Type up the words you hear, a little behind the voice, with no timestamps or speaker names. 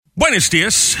Buenos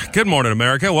dias. Good morning,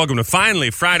 America. Welcome to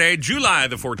Finally Friday, July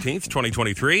the 14th,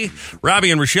 2023.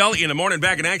 Robbie and Rochelle in the morning,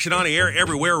 back in action on the air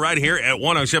everywhere right here at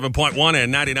 107.1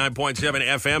 and 99.7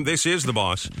 FM. This is The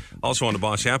Boss. Also on the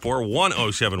Boss app or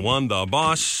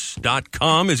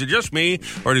 1071theboss.com. Is it just me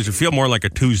or does it feel more like a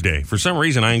Tuesday? For some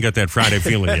reason, I ain't got that Friday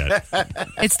feeling yet.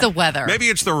 It's the weather. Maybe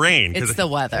it's the rain. It's the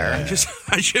weather.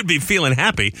 I should be feeling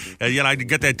happy. Yet I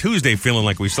get that Tuesday feeling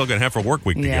like we still got half a work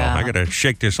week to go. I got to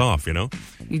shake this off, you know?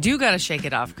 You do got to shake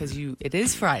it off because it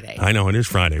is Friday. I know it is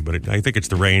Friday, but I think it's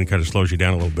the rain kind of slows you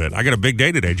down a little bit. I got a big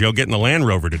day today, Joe, getting the Land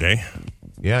Rover today.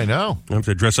 Yeah, I know. I have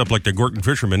to dress up like the Gorton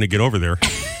fisherman to get over there.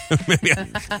 Maybe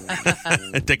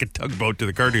I take a tugboat to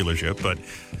the car dealership, but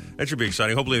that should be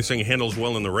exciting. Hopefully this thing handles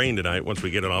well in the rain tonight once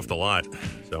we get it off the lot.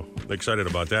 So I'm excited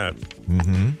about that.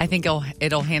 Mm-hmm. I think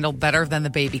it'll handle better than the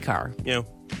baby car. Yeah.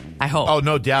 I hope. Oh,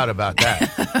 no doubt about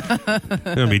that.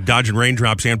 I'm going to be dodging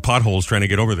raindrops and potholes trying to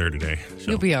get over there today.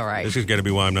 So you'll be all right. This is going to be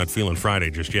why I'm not feeling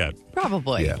Friday just yet.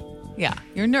 Probably. Yeah.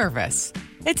 You're nervous.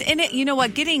 It's in it. You know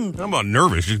what? I'm not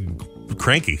nervous. Just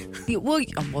cranky. Well,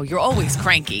 you're always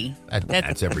cranky.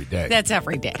 That's every day. That's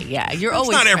every day. Yeah, you're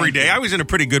always. Not cranky. every day. I was in a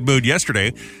pretty good mood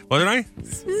yesterday, wasn't I?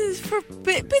 For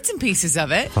bits and pieces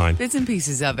of it. Fine. Bits and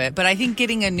pieces of it. But I think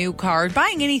getting a new car,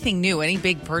 buying anything new, any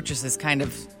big purchase is kind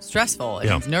of stressful.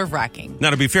 It's nerve-wracking. Now,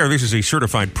 to be fair, this is a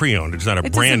certified pre-owned. It's not a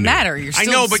it brand new. It doesn't matter. You're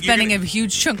still spending a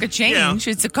huge chunk of change.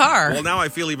 Yeah. It's a car. Well, now I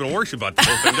feel even worse about the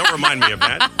whole thing. Don't remind me of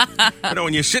that. You know,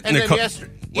 when you sit in the car.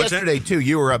 Yesterday, too,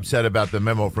 you were upset about the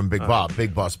memo from Big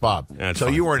Boss Bob. So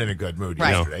fine. you weren't in a good mood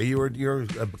yesterday. You were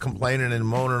complaining and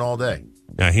moaning all day.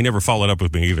 Yeah, he never followed up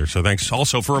with me either, so thanks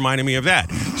also for reminding me of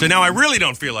that. So now I really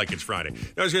don't feel like it's Friday.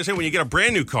 I was going to say, when you get a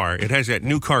brand new car, it has that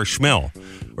new car smell.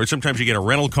 Or sometimes you get a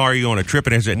rental car, you go on a trip,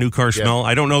 it has that new car smell.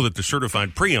 I don't know that the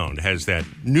certified pre-owned has that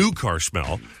new car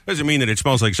smell. Doesn't mean that it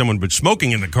smells like someone been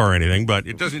smoking in the car or anything, but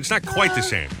it's not quite the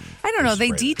same. I don't know.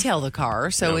 They detail the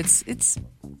car, so it's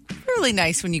really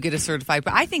nice when you get a certified.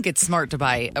 But I think it's smart to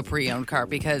buy a pre-owned car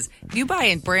because you buy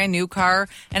a brand new car,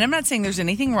 and I'm not saying there's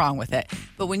anything wrong with it,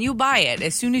 but when you buy it,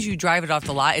 as soon as you drive it off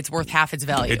the lot, it's worth half its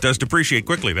value. It does depreciate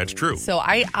quickly. That's true. So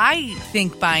I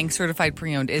think buying certified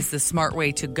pre-owned is the smart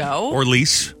way to go. Or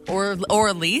lease. Or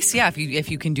lease, yeah.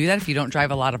 If you can do that, if you don't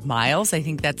drive a lot of miles, I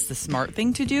think that's the smart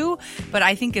thing to do. But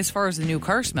I think as far as the new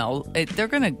car smell, they're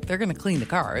gonna clean the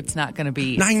car. It's not gonna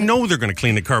be. I know they're gonna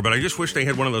clean the car, but I just wish they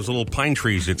had one of those little pine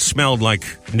trees that smelled like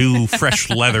new fresh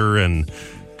leather and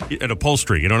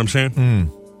upholstery. You know what I'm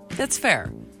saying? That's fair.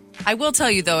 I will tell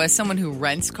you, though, as someone who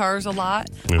rents cars a lot,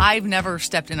 I've never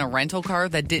stepped in a rental car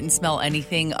that didn't smell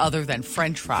anything other than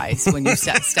French fries when you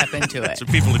step into it. That's what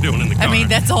people are doing in the car. I mean,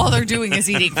 that's all they're doing is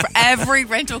eating. For every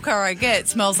rental car I get, it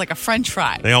smells like a French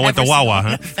fry. They all went to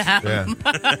Wawa, huh? Yeah.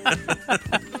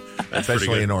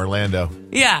 Especially in Orlando.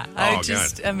 Yeah. Oh,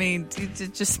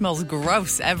 it just smells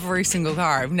gross, every single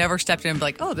car. I've never stepped in and be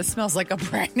like, oh, this smells like a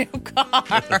brand new car.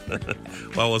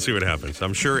 Well, we'll see what happens.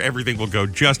 I'm sure everything will go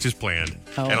just as planned.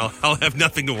 And I'll have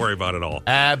nothing to worry about at all.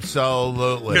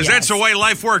 Absolutely. Because that's the way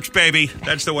life works, baby.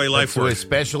 That's the way life works.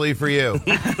 Especially for you.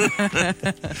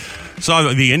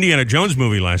 Saw the Indiana Jones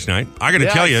movie last night. I got to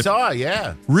tell you. I saw,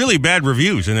 yeah. Really bad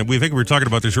reviews. And we were talking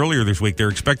about this earlier this week. They're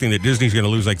expecting that Disney's going to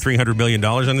lose like $300 million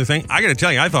on the thing. I got to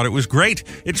tell you, I thought it was great.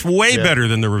 It's way better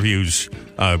than the reviews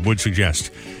would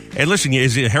suggest. And listen,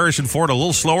 is Harrison Ford a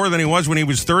little slower than he was when he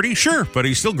was 30? Sure, but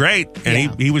he's still great.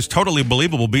 And he was totally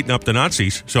believable beating up the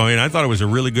Nazis. So, I thought it was a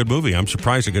really good movie. I'm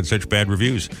surprised it got such bad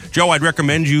reviews. Joe, I'd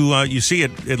recommend you see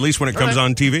it, at least when it comes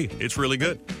on TV. It's really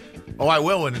good. Oh, I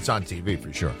will when it's on TV,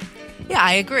 for sure. Yeah,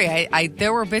 I agree.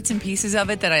 There were bits and pieces of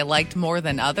it that I liked more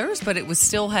than others, but it was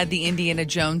still had the Indiana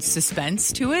Jones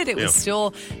suspense to it. It was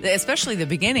still, especially the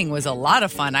beginning, was a lot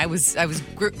of fun. I was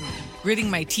gritting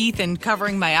my teeth and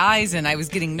covering my eyes, and I was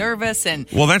getting nervous.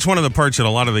 Well, that's one of the parts that a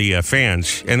lot of the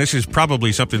fans, and this is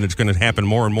probably something that's going to happen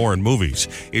more and more in movies,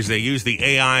 is they use the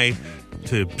AI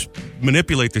to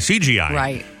manipulate the CGI.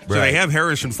 Right. So they have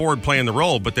Harrison Ford playing the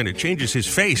role, but then it changes his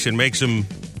face and makes him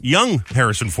young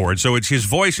Harrison Ford. So it's his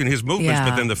voice and his movements,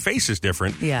 but then the face is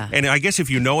different. Yeah. And I guess if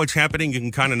you know it's happening, you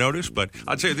can kind of notice. But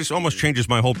I'd say this almost changes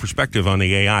my whole perspective on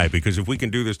the AI, because if we can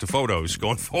do this to photos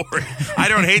going forward, I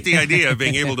don't hate the idea of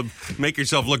being able to make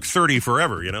yourself look 30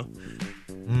 forever, you know?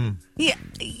 Yeah,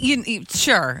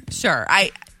 sure.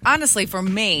 Honestly, for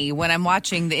me, when I'm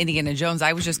watching the Indiana Jones,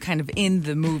 I was just kind of in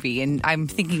the movie, and I'm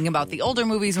thinking about the older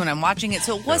movies when I'm watching it,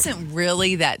 so it wasn't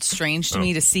really that strange to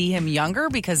me to see him younger,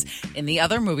 because in the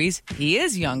other movies, he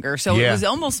is younger, so it was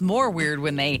almost more weird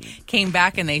when they came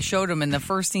back and they showed him in the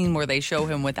first scene where they show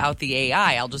him without the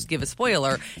AI. I'll just give a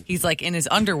spoiler. He's like in his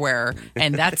underwear,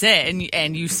 and that's it,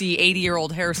 and you see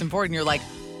 80-year-old Harrison Ford, and you're like,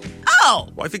 Oh.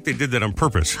 Well, I think they did that on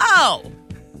purpose. Oh.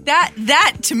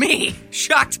 That to me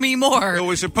shocked me more. It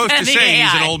was supposed to say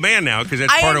he's an old man now because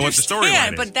that's part of what the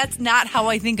storyline is. But that's not how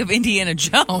I think of Indiana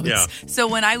Jones. Yeah. So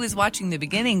when I was watching the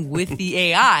beginning with the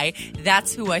AI,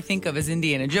 that's who I think of as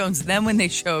Indiana Jones. Then when they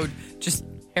showed just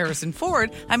Harrison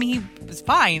Ford, I mean, he was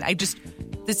fine.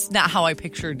 That's not how I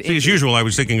pictured it. See, as usual, I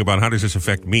was thinking about how does this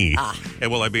affect me?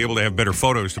 And will I be able to have better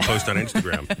photos to post on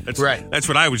Instagram? That's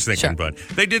what I was thinking. Sure. But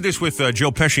they did this with Joe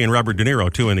Pesci and Robert De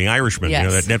Niro, too, in The Irishman. Yes. You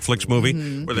know, that Netflix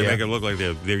movie where they make it look like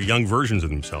they're young versions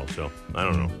of themselves. So, I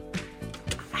don't know.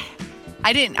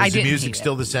 Is the music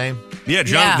still the same? Yeah,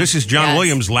 John. This is John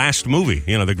Williams' last movie.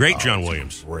 You know, the great John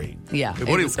Williams. Great. Yeah,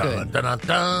 What it was good. That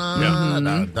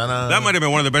might have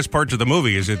been one of the best parts of the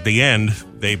movie is at the end,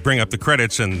 they bring up the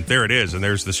credits, and there it is. And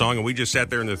there's the song, and we just sat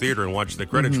there in the theater and watched the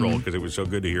credits roll because it was so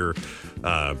good to hear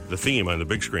the theme on the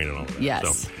big screen and all that. Yes.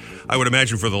 So I would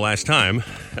imagine for the last time.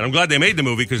 And I'm glad they made the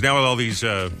movie because now with all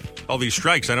these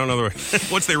strikes, I don't know,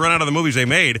 once they run out of the movies they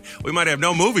made, we might have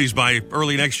no movies by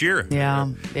early next year. Yeah.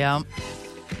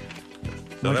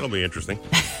 So that'll be interesting.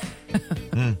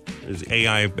 There's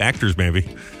AI actors, maybe.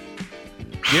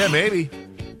 Yeah, maybe.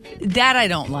 That I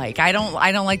don't like. I don't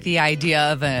like the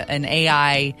idea of an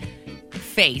AI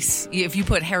face. If you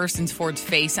put Harrison Ford's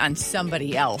face on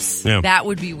somebody else, that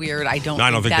would be weird. I don't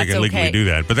think they can legally do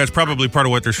that. But that's probably part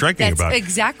of what they're striking about. That's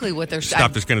exactly what they're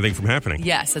stop this kind of thing from happening.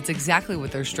 Yes, that's exactly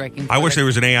what they're striking for. I wish there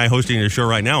was an AI hosting the show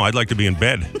right now. I'd like to be in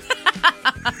bed.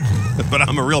 But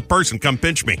I'm a real person. Come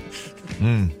pinch me.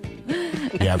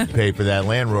 You have to pay for that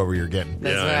Land Rover you're getting.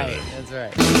 That's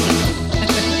right.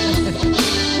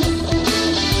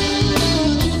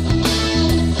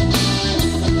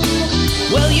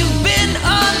 Well, you've been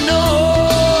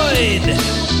annoyed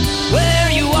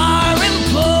where you are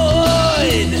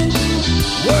employed.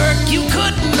 Work you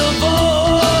couldn't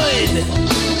avoid.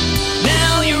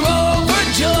 Now you're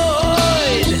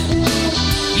overjoyed.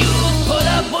 You've put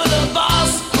up with a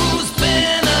boss who's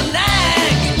been a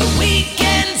nag. The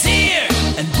weekend's here,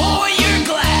 and boy, you're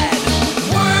glad.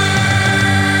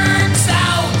 Work's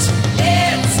out,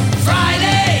 it's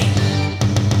Friday.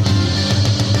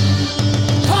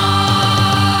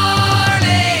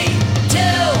 Party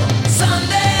till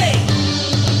Sunday.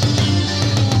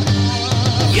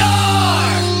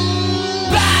 You're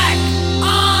back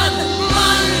on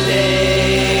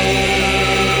Monday.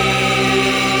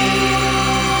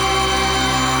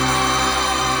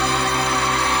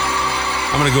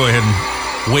 I'm going to go ahead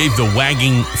and wave the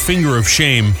wagging finger of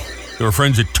shame to our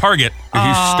friends at Target. He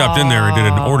stopped in there and did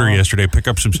an order yesterday, pick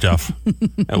up some stuff.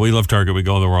 And we love Target. We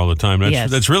go there all the time.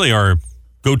 That's really our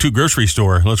go-to grocery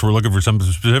store. Unless we're looking for something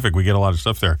specific, we get a lot of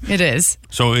stuff there. It is.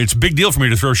 So it's a big deal for me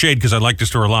to throw shade because I like the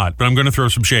store a lot. But I'm going to throw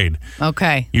some shade.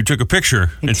 Okay. You took a picture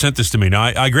and sent this to me. Now,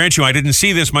 I grant you, I didn't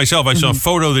see this myself. I saw a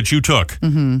photo that you took.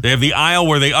 They have the aisle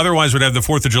where they otherwise would have the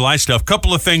 4th of July stuff.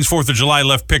 Couple of things 4th of July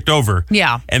left picked over.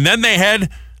 Yeah. And then they had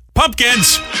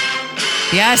pumpkins.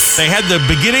 Yes. They had the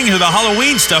beginning of the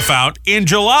Halloween stuff out in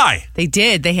July. They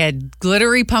did. They had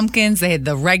glittery pumpkins. They had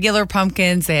the regular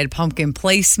pumpkins. They had pumpkin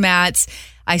placemats.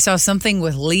 I saw something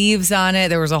with leaves on it.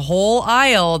 There was a whole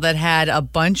aisle that had a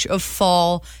bunch of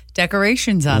fall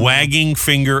decorations on it. Wagging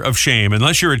finger of shame.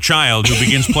 Unless you're a child who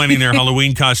begins planning their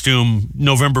Halloween costume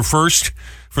November 1st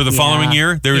for the following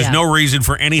year, there is no reason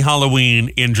for any Halloween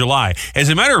in July. As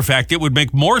a matter of fact, it would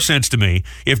make more sense to me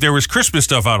if there was Christmas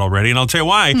stuff out already. And I'll tell you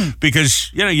why.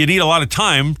 Because, you need a lot of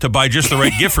time to buy just the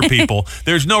right gift for people.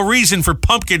 There's no reason for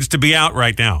pumpkins to be out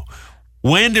right now.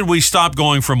 When did we stop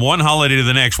going from one holiday to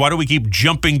the next? Why do we keep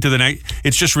jumping to the next?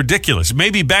 It's just ridiculous.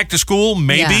 Maybe back to school,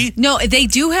 maybe. Yeah. No, they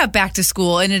do have back to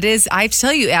school, and it is, I have to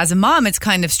tell you, as a mom, it's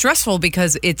kind of stressful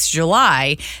because it's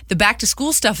July. The back to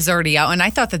school stuff is already out, and I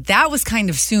thought that was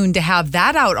kind of soon to have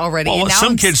that out already. Well, and now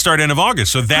some kids start end of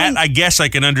August, so that I guess I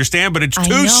can understand, but it's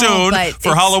too soon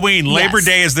for Halloween. Labor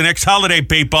Day is the next holiday,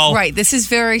 people. Right. This is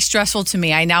very stressful to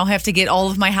me. I now have to get all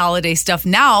of my holiday stuff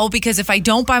now because if I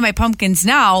don't buy my pumpkins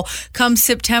now, come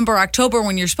September, October,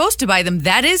 when you're supposed to buy them,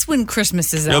 that is when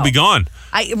Christmas is out. They'll be gone.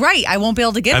 I won't be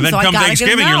able to get them. And then come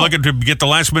Thanksgiving, you're looking to get the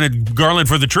last minute garland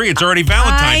for the tree. It's already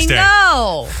Valentine's Day. I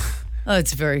know. Oh,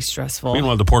 it's very stressful.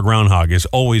 Meanwhile, the poor groundhog is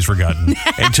always forgotten.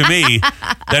 And to me,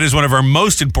 that is one of our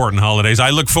most important holidays.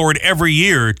 I look forward every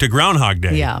year to Groundhog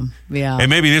Day. Yeah. And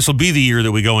maybe this will be the year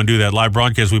that we go and do that live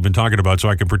broadcast we've been talking about so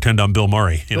I can pretend I'm Bill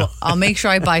Murray. Well, I'll make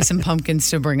sure I buy some pumpkins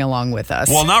to bring along with us.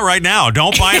 Well, not right now.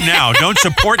 Don't buy them now. Don't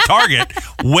support Target.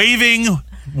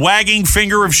 Wagging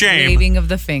finger of shame. Waving of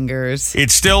the fingers.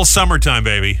 It's still summertime,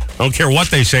 baby. I don't care what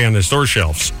they say on the store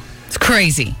shelves. It's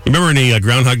crazy. Remember in the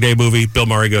Groundhog Day movie, Bill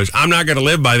Murray goes, I'm not going to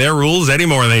live by their rules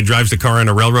anymore. And then he drives the car in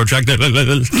a railroad track.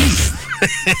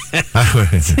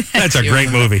 That's a great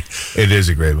movie. It is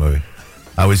a great movie.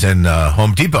 I was in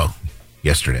Home Depot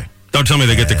yesterday. Don't tell me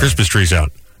they get the Christmas trees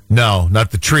out. No,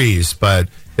 not the trees, but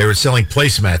they were selling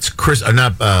placemats.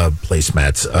 Not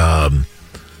placemats.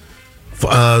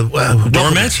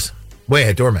 Doormats?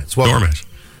 Wait, doormats. Doormats.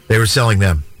 They were selling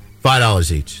them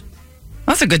 $5 each.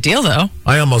 That's a good deal, though.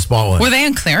 I almost bought one. Were they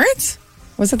on clearance?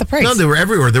 Was it the price? No, they were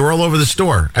everywhere. They were all over the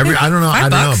store. I don't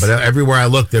know, but everywhere I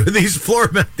looked, there were these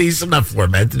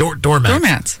doormats.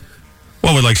 Doormats.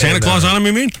 What, with like Santa Claus on them,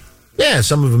 you mean? Yeah,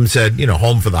 some of them said,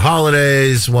 home for the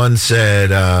holidays. One said,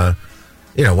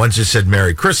 one just said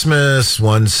Merry Christmas.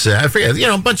 One said, I forget,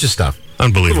 a bunch of stuff.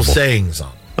 Unbelievable. Little sayings on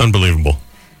them. Unbelievable.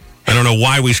 I don't know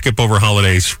why we skip over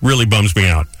holidays. Really bums me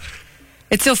out.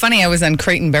 It's so funny. I was on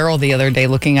Crate and Barrel the other day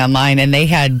looking online, and they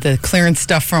had the clearance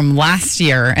stuff from last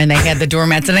year, and they had the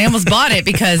doormats, and I almost bought it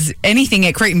because anything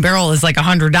at Crate and Barrel is like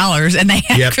 $100, and they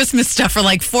had Christmas stuff for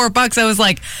like $4. I was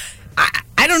like,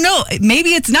 I don't know.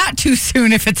 Maybe it's not too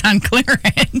soon if it's on clearance.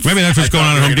 Maybe that's what's going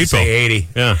on at Home Depot. Say 80.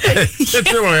 Yeah. It's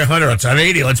only 100. It's on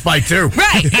 80. Let's buy two.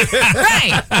 Right.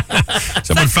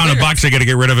 Someone found a box they got to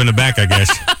get rid of in the back, I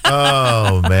guess.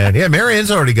 Oh, man. Yeah,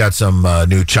 Marianne's already got some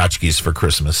new tchotchkes for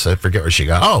Christmas. I forget where she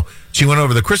got. Oh, she went over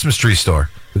to the Christmas tree store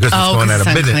because it's going out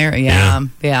of business.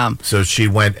 Yeah. So she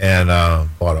went and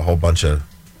bought a whole bunch of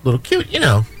little cute,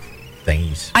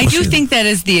 thingies. I do think that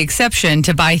is the exception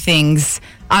to buy things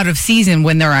out of season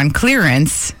when they're on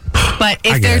clearance. But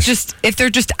if they're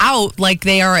just out like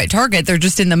they are at Target, they're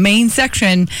just in the main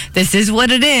section. This is what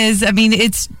it is. I mean,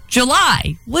 it's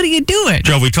July. What are you doing?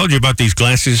 Joe, we told you about these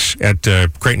glasses at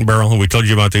Crate and Barrel, and we told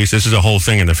you about these. This is a whole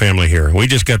thing in the family here. We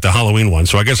just got the Halloween one,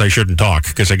 so I guess I shouldn't talk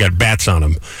because I got bats on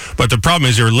them. But the problem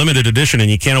is they're limited edition, and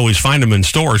you can't always find them in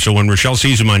stores. So when Rochelle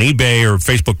sees them on eBay or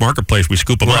Facebook Marketplace, we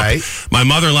scoop them up. My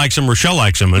mother likes them, Rochelle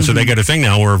likes them, and so they got a thing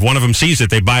now where if one of them sees it,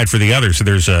 they buy it for the other. So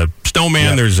there's a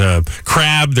snowman, there's a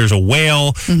crab, there's a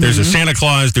whale, there's a Santa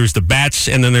Claus, there's the bats,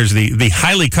 and then there's the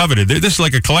highly coveted. This is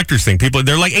like a collector's thing.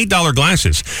 They're like $8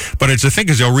 glasses, but it's the thing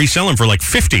is they'll resell them for like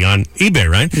 $50 on eBay,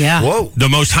 right? Yeah. Whoa. The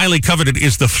most highly coveted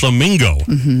is the flamingo,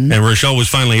 and Rochelle was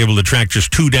finally able to track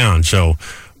just 2 down. So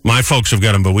my folks have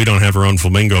got them, but we don't have our own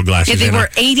flamingo glasses. Yeah, they were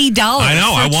 $80. I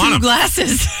know. I want 2 them.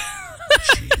 Glasses.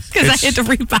 Because I had to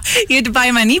rebuy. You had to buy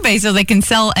them on eBay so they can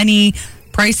sell any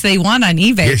price they want on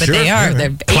eBay, but they are.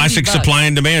 They're classic $80. Supply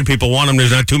and demand. People want them.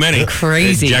 There's not too many.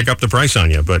 Crazy. They jack up the price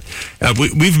on you. But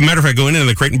we've, matter of fact, going into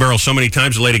the Crate and Barrel so many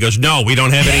times, the lady goes, "No, we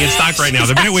don't have any in stock right now."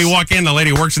 The minute we walk in, the lady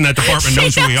who works in that department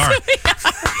knows who we are.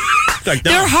 Like,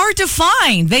 no. They're hard to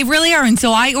find. They really are. And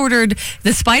so I ordered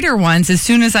the spider ones as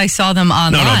soon as I saw them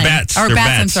online. No, bats. Or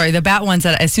bats, I'm sorry. The bat ones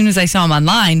as soon as I saw them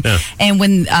online. Yeah. And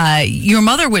when your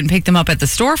mother went and picked them up at the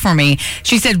store for me,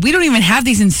 she said, "We don't even have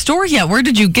these in store yet. Where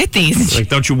did you get these?" Like,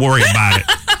 don't you worry about it.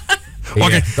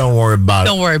 Okay. Don't worry about it.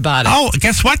 Don't worry about it. Oh,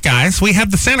 guess what, guys? We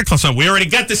have the Santa Claus one. We already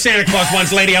got the Santa Claus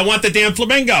ones, lady. I want the damn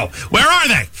flamingo. Where are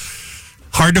they?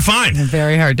 Hard to find.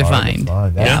 Very hard to find.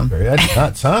 That's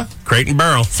nuts, huh? Crate and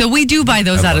Barrel. So we do buy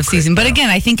those out of season. But again,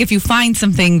 I think if you find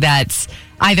something that's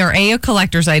either A, a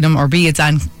collector's item, or B, it's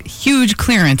on huge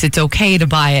clearance, it's okay to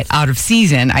buy it out of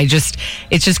season.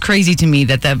 It's just crazy to me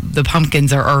that the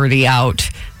pumpkins are already out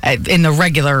in the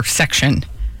regular section.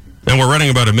 And we're running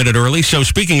about a minute early. So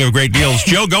speaking of great deals,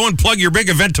 Joe, go and plug your big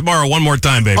event tomorrow one more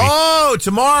time, baby. Oh,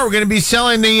 tomorrow we're going to be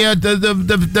selling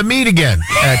the meat again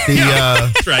at the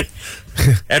That's right.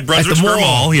 At Brunswick Square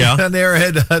Mall, yeah. And there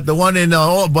at the one in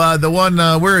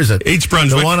where is it? East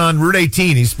Brunswick. The one on Route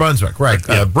 18, East Brunswick, right?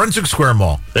 Yeah. Brunswick Square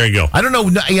Mall. There you go. I don't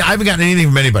know. I haven't gotten anything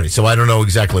from anybody, so I don't know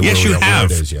exactly where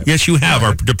it is yet. Yes, you have.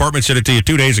 Our department sent it to you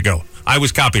 2 days ago. I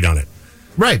was copied on it.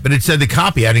 Right, but it said the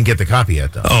copy. I didn't get the copy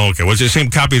yet, though. Oh, okay. Well, it's the same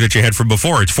copy that you had from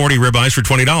before. It's 40 ribeyes for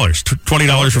 $20.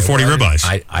 $20 for 40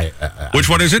 ribeyes. Which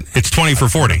one is it? It's 20 for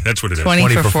 40. That's what it is.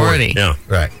 20 for 40. Yeah.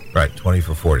 Right. 20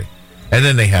 for 40. And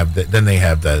then they have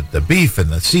the beef and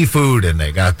the seafood, and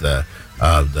they got the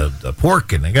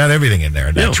pork, and they got everything in there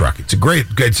in that truck. It's a great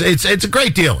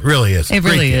deal. It really is. It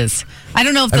really is. I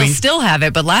don't know if they'll still have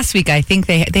it, but last week I think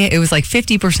it was like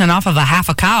 50% off of a half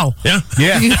a cow. Yeah.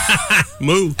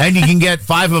 Moo. And you can get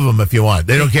 5 of them if you want.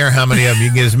 They don't care how many of them. You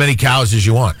can get as many cows as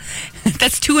you want.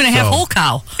 That's 2.5 whole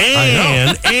cow.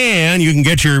 And you can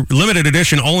get your limited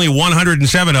edition, only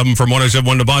 107 of them from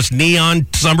 107.1 The Boss Neon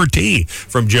Summer Tea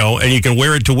from Joe, and you can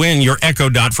wear it to win your Echo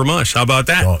Dot from us. How about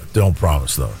that? Don't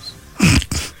promise those.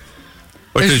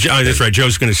 That's right.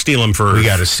 Joe's going to steal them for. We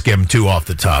got to skim 2 off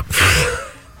the top.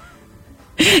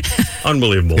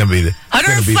 Unbelievable. It's gonna be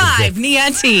 105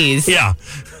 neon teas. Yeah.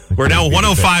 We're now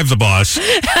 105 the boss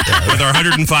with our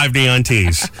 105 neon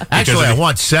tees. Actually, I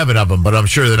want 7 of them, but I'm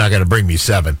sure they're not going to bring me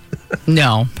 7.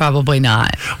 No, probably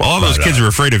not. Well, all those kids are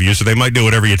afraid of you, so they might do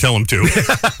whatever you tell them to.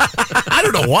 I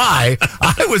don't know why.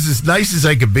 I was as nice as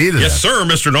I could be to them. Yes, sir,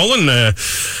 Mr. Nolan.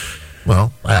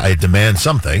 Well, I demand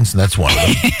some things, and that's one of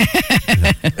them.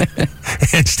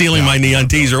 And stealing my neon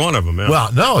tees are one of them. Yeah.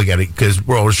 Well, no, I got it because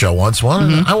Rochelle wants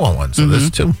one, and I want one, so there's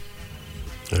 2.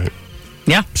 All right.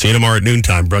 Yeah. See you tomorrow at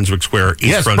noontime, Brunswick Square,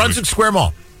 East Brunswick Square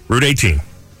Mall. Route 18.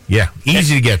 Yeah,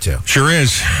 easy to get to. Sure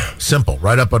is. Simple,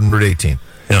 right up on Route 18.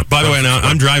 Yeah. By the way, now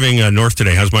I'm driving north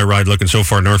today. How's my ride looking so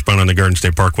far northbound on the Garden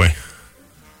State Parkway?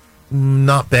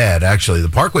 Not bad, actually. The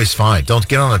Parkway's fine. Don't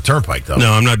get on a turnpike, though.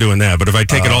 No, I'm not doing that. But if I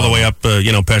take it all the way up,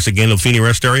 past the Gandolfini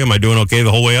Rest area, am I doing okay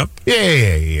the whole way up?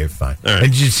 Yeah, you're fine. All right.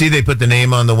 And did you see they put the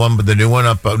name on the one, but the new one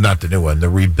up? Not the new one, the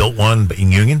rebuilt one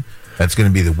in Union. That's going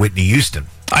to be the Whitney Houston.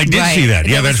 I did see that.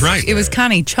 Yeah, that's right. It was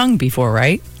Connie Chung before,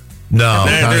 right? No,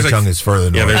 Connie Chung is further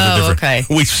north. Yeah, there's a different. Okay.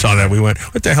 We saw that. We went,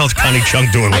 what the hell's Connie Chung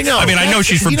doing? I know. I mean, I know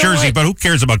she's from Jersey, but who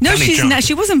cares about Connie Chung? No,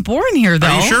 she wasn't born here, though.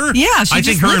 Are you sure? Yeah, I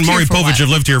think her and Maury Povich have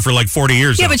lived here for like 40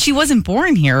 years. Yeah, though. but she wasn't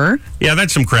born here. Yeah,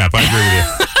 that's some crap. I agree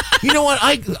with you. You know what,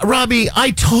 Robbie,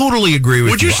 I totally agree with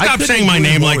you. Would you stop saying my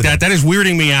name like that? That is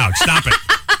weirding me out. Stop it.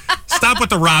 Stop with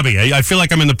the Robby. I feel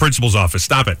like I'm in the principal's office.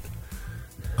 Stop it.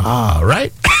 All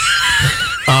right.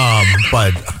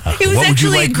 But what would you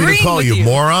like me to call you?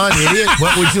 Moron, idiot?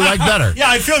 What would you like better? Yeah,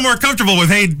 I feel more comfortable with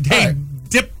hey, right.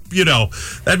 dip,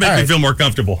 That makes me feel more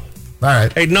comfortable. All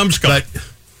right. Hey, numbskull.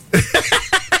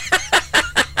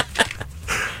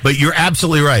 But you're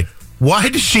absolutely right. Why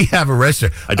does she have a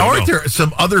restaurant? Aren't there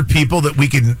some other people that we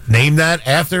can name that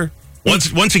after?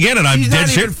 Once again, and I'm He's dead not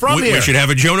even serious, from here. we should have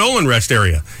a Joe Nolan rest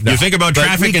area. No, you think about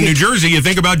traffic in New Jersey, you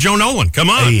think about Joe Nolan. Come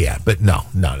on. Yeah, but no.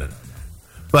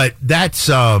 But that's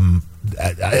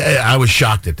I was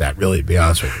shocked at that, really, to be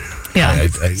honest with you. Yeah,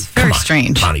 it's very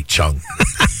strange. Connie Chung.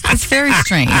 It's very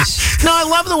strange. No, I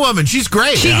love the woman. She's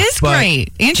great. She is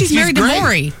great. And she's married to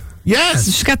Maury. Yes.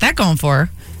 So she's got that going for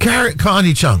her.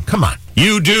 Connie Chung, come on.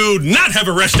 You do not have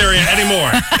a rest area anymore.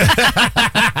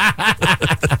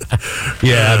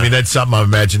 Yeah, I mean, that's something I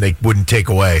imagine they wouldn't take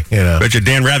away. Bet you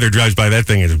Dan Rather drives by that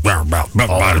thing and is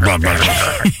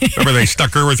remember they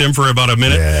stuck her with him for about a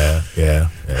minute? Yeah.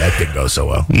 That didn't go so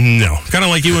well. No. Kind of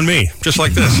like you and me. Just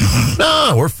like this.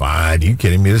 No, we're fine. Are you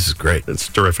kidding me? This is great. That's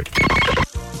terrific.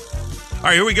 All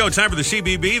right, here we go. Time for the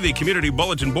CBB, the Community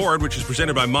Bulletin Board, which is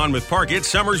presented by Monmouth Park. It's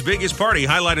summer's biggest party,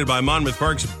 highlighted by Monmouth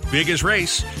Park's biggest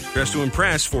race. Dress to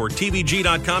impress for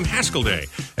TVG.com Haskell Day.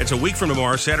 It's a week from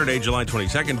tomorrow, Saturday, July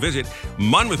 22nd. Visit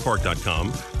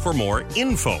monmouthpark.com for more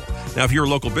info. Now, if you're a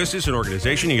local business and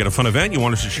organization, you got a fun event, you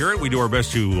want us to share it, we do our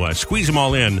best to squeeze them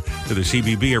all in to the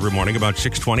CBB every morning about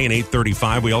 6:20 and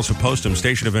 8:35. We also post them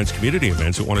station events, community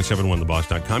events at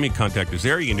 1071theboss.com. You can contact us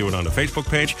there. You can do it on the Facebook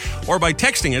page or by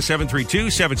texting us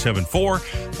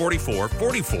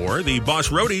 732-774-4444. The Boss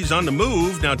Roadies on the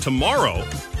move. Now, tomorrow,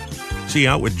 see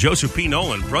out with Joseph P.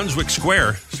 Nolan, Brunswick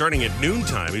Square, starting at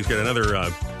noontime. He's got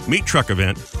another meat truck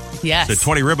event. Yes. The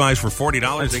 20 ribeyes for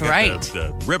 $40. That's they got right.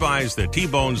 The ribeyes, the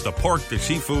T-bones, the pork, the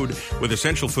seafood with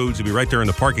essential foods. They'll be right there in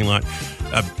the parking lot.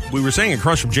 We were saying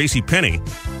across from J.C. Penney,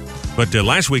 but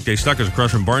last week they stuck us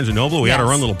across from Barnes & Noble. We had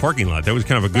our own little parking lot. That was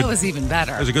kind of a good... That was even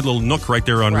better. That was a good little nook right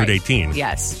there on Route 18.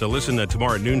 Yes. So listen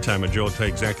tomorrow at noontime, and Joe will tell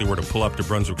you exactly where to pull up to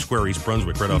Brunswick Square, East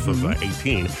Brunswick, right off of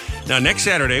 18. Now, next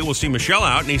Saturday, we'll see Michelle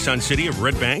out, Nissan City of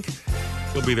Red Bank.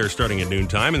 We'll be there starting at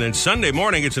noontime. And then Sunday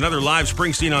morning, it's another live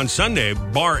Springsteen on Sunday,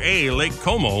 Bar A, Lake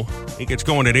Como. It gets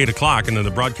going at 8 o'clock, and then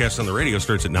the broadcast on the radio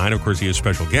starts at 9. Of course, he has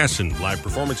special guests and live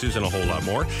performances and a whole lot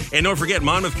more. And don't forget,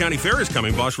 Monmouth County Fair is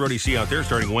coming. Boss Roadie see out there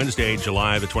starting Wednesday,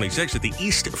 July the 26th at the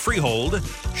East Freehold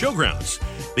Showgrounds.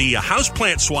 The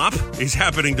houseplant swap is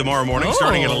happening tomorrow morning,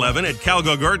 starting at 11 at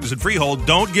Calgo Gardens at Freehold.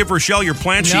 Don't give Rochelle your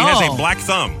plant. She has a black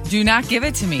thumb. Do not give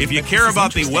it to me. If you care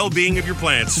about the well-being of your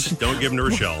plants, don't give them to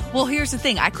Rochelle. Well, here's the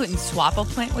thing. I couldn't swap a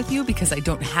plant with you because I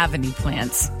don't have any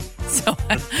plants. So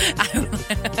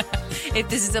if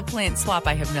this is a plant swap,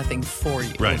 I have nothing for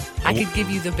you. Right. I could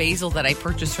give you the basil that I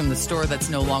purchased from the store that's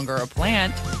no longer a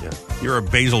plant. Yeah. You're a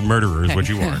basil murderer is what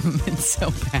you are. It's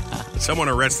so bad. Someone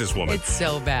arrest this woman. It's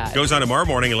so bad. Goes on tomorrow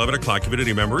morning, 11 o'clock.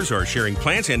 Community members are sharing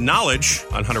plants and knowledge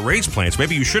on how to raise plants.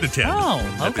 Maybe you should attend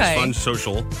at this fun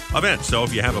social event. So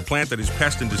if you have a plant that is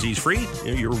pest and disease-free,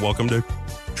 you're welcome to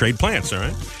trade plants, all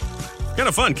right? Got Kind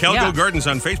of fun. Calgo Yeah. Gardens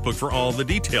on Facebook for all the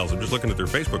details. I'm just looking at their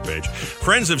Facebook page.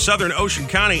 Friends of Southern Ocean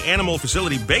County Animal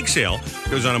Facility Bake Sale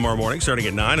goes on tomorrow morning starting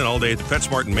at 9 and all day at the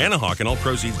PetSmart in Manahawk, and all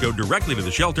proceeds go directly to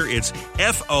the shelter. It's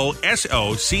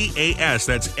FOSOCAS.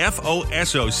 That's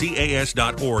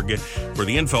FOSOCAS.org for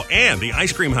the info. And the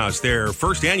Ice Cream House, their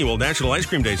first annual National Ice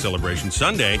Cream Day celebration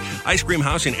Sunday. Ice Cream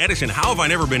House in Edison. How have I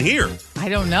never been here? I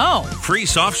don't know. Free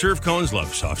soft serve cones.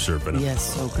 Love soft serve.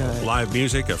 Yes, so good. Live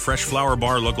music, a fresh flower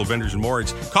bar, local vendors, and more.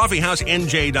 It's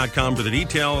coffeehousенj.com for the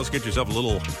details. Get yourself a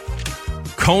little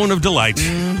cone of delight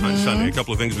on Sunday. A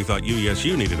couple of things we thought you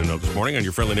needed to know this morning on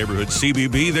your friendly neighborhood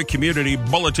CBB, the Community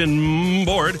Bulletin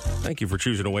Board. Thank you for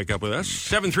choosing to wake up with us.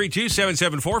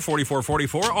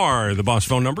 732-774-4444 are the boss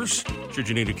phone numbers. Should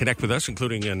you need to connect with us,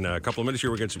 including in a couple of minutes here,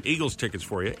 we'll get some Eagles tickets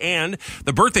for you. And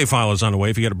the birthday file is on the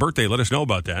way. If you got a birthday, let us know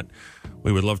about that.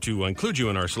 We would love to include you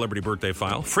in our celebrity birthday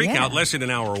file. Freak out, less than an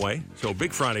hour away. So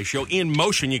Big Friday show in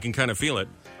motion. You can kind of feel it.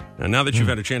 And now that you've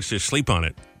had a chance to sleep on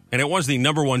it, and it was the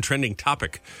number one trending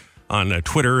topic on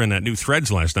Twitter and that new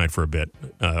Threads last night for a bit.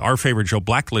 Our favorite show,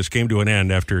 Blacklist, came to an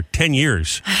end after 10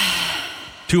 years.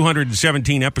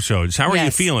 217 episodes. How are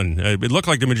you feeling? It looked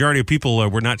like the majority of people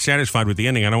were not satisfied with the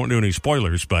ending. I don't want to do any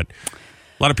spoilers, but a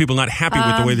lot of people not happy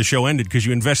with the way the show ended because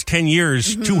you invest 10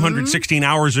 years, 216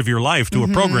 hours of your life to a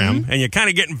program, and you kind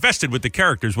of get invested with the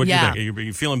characters. What do you think? Are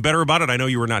you feeling better about it? I know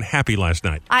you were not happy last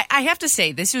night. I have to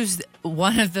say, this was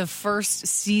one of the first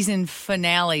season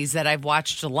finales that I've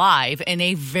watched live in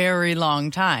a very long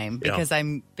time because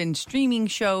I've been streaming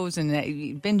shows and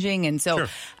binging, and so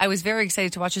I was very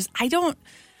excited to watch this. I don't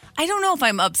know if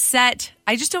I'm upset.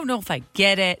 I just don't know if I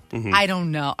get it. I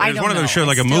don't know. It's one of those shows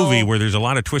like a movie where there's a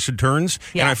lot of twisted turns.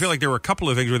 Yes. And I feel like there were a couple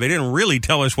of things where they didn't really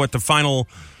tell us what the final,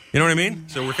 you know what I mean?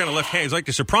 So we're kind of left hands. It's like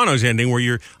the Sopranos ending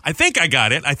where I think I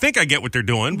got it. I think I get what they're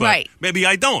doing, but maybe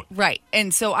I don't. Right.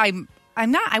 And so I'm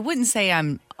not, I wouldn't say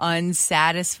I'm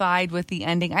unsatisfied with the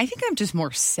ending. I think I'm just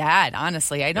more sad,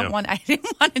 honestly. I didn't want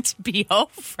it to be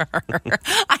over.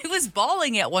 I was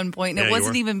bawling at one point, and it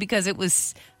wasn't even because it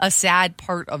was a sad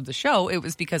part of the show. It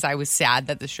was because I was sad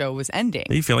that the show was ending.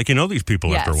 You feel like you know these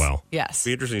people after a while. Yes. It'll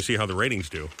be interesting to see how the ratings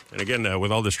do. And again,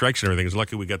 with all the strikes and everything, it's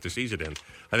lucky we got the season in.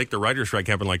 I think the writer's strike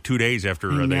happened like 2 days after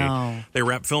they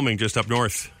wrapped filming just up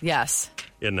north. Yes.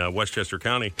 In Westchester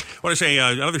County. I want to say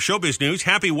another showbiz news.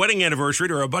 Happy wedding anniversary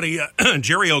to our buddy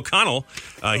Jerry O'Connell.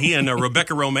 He and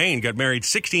Rebecca Romaine got married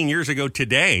 16 years ago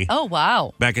today. Oh,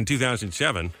 wow. Back in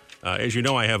 2007. As you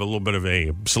know, I have a little bit of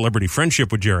a celebrity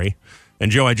friendship with Jerry. And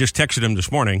Joe, I just texted him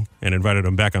this morning and invited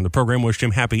him back on the program, wished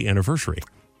him happy anniversary.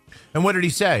 And what did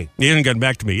he say? He hasn't gotten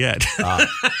back to me yet.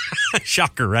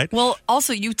 Shocker, right? Well,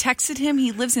 also, you texted him.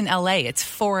 He lives in L.A. It's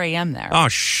 4 a.m. there. Oh,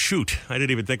 shoot. I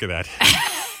didn't even think of that.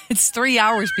 It's 3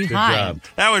 hours behind.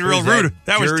 That was real rude.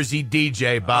 That was Jersey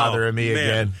DJ bothering me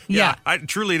again. Yeah. I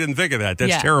truly didn't think of that.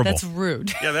 That's terrible. That's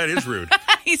rude. Yeah, that is rude.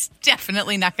 He's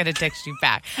definitely not going to text you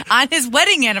back on his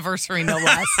wedding anniversary, no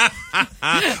less.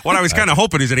 What I was kind of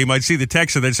hoping is that he might see the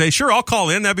text and then say, sure, I'll call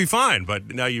in. That'd be fine.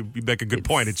 But now you make a good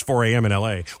point. It's 4 a.m. in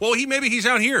L.A. Well, maybe he's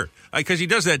out here because he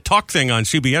does that talk thing on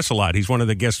CBS a lot. He's one of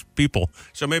the guest people.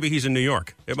 So maybe he's in New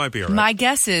York. It might be all right. My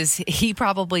guess is he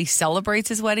probably celebrates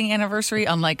his wedding anniversary,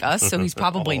 unlike us, so he's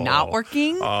probably not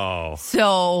working. Oh.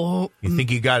 So. You think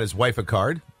he got his wife a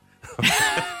card?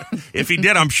 If he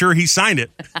did, I'm sure he signed it.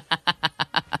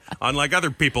 Unlike other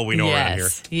people we know around here.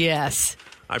 Yes.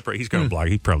 He's going to block.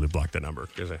 He probably blocked the number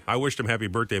because I wished him happy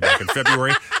birthday back in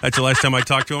February. That's the last time I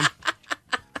talked to him.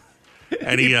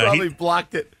 And he probably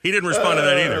blocked it. He didn't respond to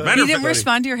that either. He didn't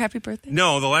respond to your happy birthday?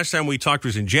 No, the last time we talked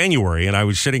was in January, and I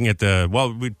was sitting at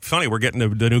funny, we're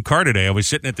getting the new car today. I was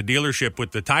sitting at the dealership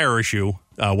with the tire issue,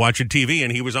 watching TV,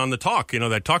 and he was on the talk,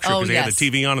 that talk show, because they had the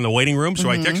TV on in the waiting room. So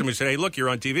I texted him and said, hey, look, you're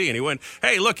on TV. And he went,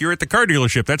 hey, look, you're at the car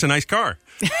dealership. That's a nice car.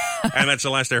 And that's the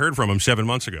last I heard from him 7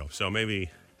 months ago. So maybe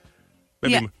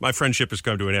my friendship has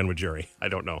come to an end with Jerry. I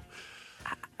don't know.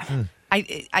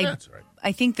 That's right.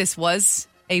 I think this was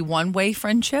a one-way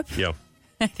friendship. Yeah.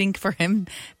 I think for him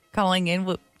calling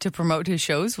in to promote his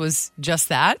shows was just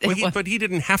that. But he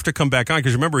didn't have to come back on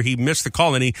because remember he missed the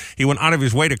call and he went out of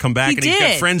his way to come back he's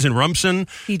got friends in Rumson.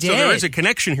 He did. So there is a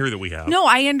connection here that we have. No,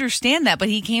 I understand that, but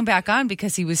he came back on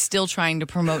because he was still trying to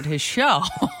promote his show.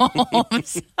 No,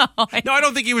 I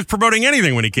don't think he was promoting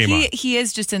anything when he came on. He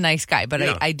is just a nice guy,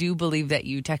 but I do believe that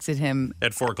you texted him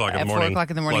at 4 o'clock in the morning. At 4 o'clock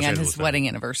in the morning on his wedding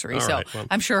anniversary. All so right, well,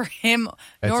 I'm sure him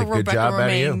nor Rebecca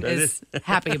Romaine is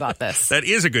happy about this. That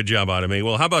is a good job out of me.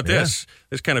 Well, how about this?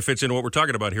 This kind of fits into what we're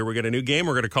talking about here. We got a new game.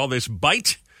 We're going to call this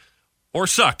Bite or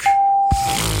Suck.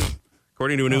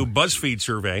 According to a new BuzzFeed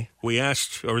survey, they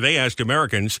asked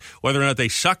Americans whether or not they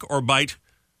suck or bite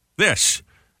this.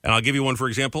 And I'll give you one, for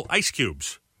example, ice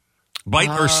cubes. Bite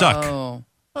or suck.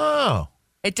 Oh.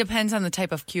 It depends on the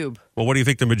type of cube. Well, what do you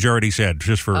think the majority said,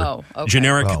 just for okay.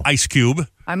 generic ice cube?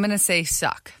 I'm going to say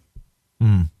suck.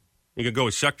 You can go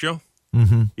with suck, Joe?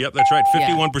 Mm-hmm. Yep, that's right.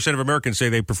 51% of Americans say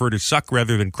they prefer to suck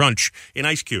rather than crunch in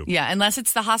ice cube. Yeah, unless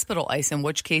it's the hospital ice, in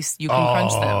which case you can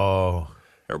crunch them. Oh.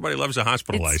 Everybody loves a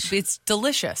hospital ice. It's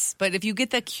delicious. But if you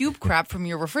get the cube crap from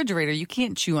your refrigerator, you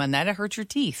can't chew on that. It hurts your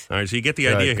teeth. All right, so you get the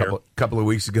idea here. A couple of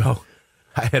weeks ago,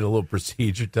 I had a little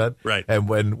procedure done. Right. And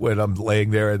when I'm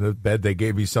laying there in the bed, they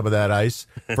gave me some of that ice.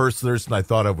 First nurse, I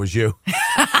thought it was you.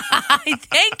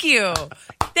 Thank you.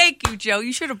 Thank you, Joe.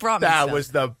 You should have brought me That some.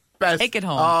 was the best. Take it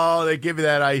home. Oh, they give me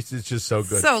that ice. It's just so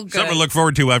good. So good. Something to look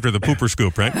forward to after the pooper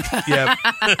scoop, right?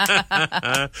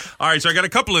 Yeah. All right, so I got a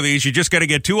couple of these. You just got to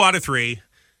get 2 out of 3.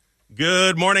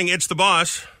 Good morning. It's the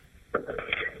boss.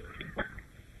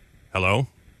 Hello?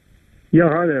 Yeah,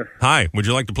 hi there. Hi. Would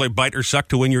you like to play Bite or Suck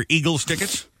to win your Eagles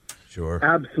tickets? Sure.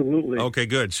 Absolutely. Okay,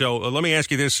 good. So let me ask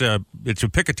you this. It's a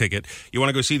pick a ticket. You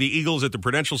want to go see the Eagles at the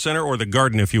Prudential Center or the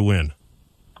Garden if you win?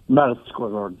 Madison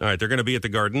Square Garden. All right, they're going to be at the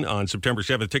Garden on September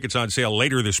 7th. Tickets on sale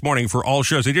later this morning for all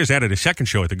shows. They just added a second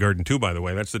show at the Garden, too, by the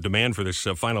way. That's the demand for this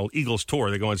final Eagles tour.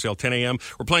 They go on sale 10 a.m.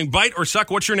 We're playing Bite or Suck.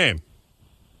 What's your name?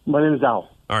 My name is Al.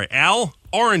 All right, Al,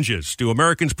 oranges. Do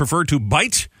Americans prefer to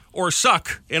bite or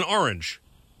suck an orange?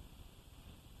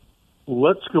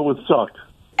 Let's go with suck.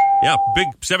 Yeah, big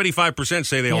 75%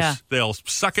 say they'll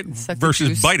suck it Suck the versus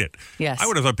juice. bite it. Yes. I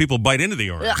would have thought people bite into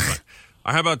the orange. But,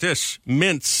 how about this?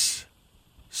 Mints.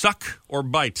 Suck or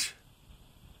bite?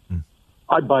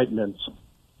 I bite mints.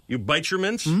 You bite your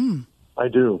mints? I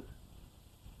do.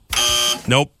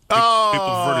 Nope. People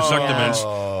prefer to suck the mints.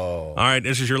 Oh. All right,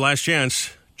 this is your last chance.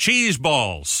 Cheese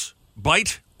balls.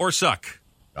 Bite or suck?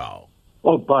 Oh.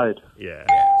 Oh, bite. Yeah.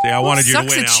 See, I wanted you to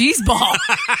Sucks win, a Al. cheese ball.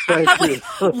 Thank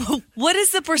you. What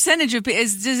is the percentage of?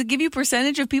 Does it give you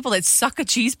percentage of people that suck a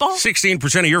cheese ball?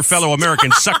 16% of your fellow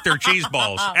Americans suck their cheese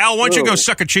balls. Al, why don't you go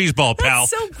suck a cheese ball, pal?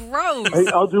 That's so gross. Hey,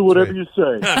 I'll do whatever you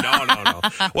say. No.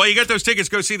 Well, you got those tickets.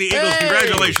 Go see the Eagles. Hey!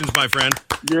 Congratulations, my friend.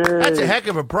 Yay. That's a heck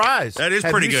of a prize. That is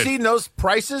pretty good. Have you seen those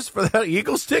prices for the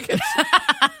Eagles tickets?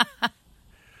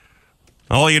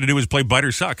 All you had to do was play Bite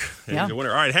or Suck. And Yeah. he's a winner.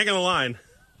 All right, hang on the line.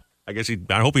 I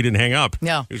hope he didn't hang up.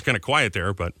 No. He was kind of quiet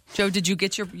there, but Joe, did you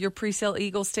get your pre-sale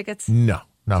Eagles tickets? No,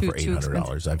 not for Too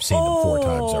 $800. I've seen them 4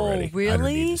 times already. I don't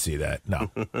really? need to see that. No,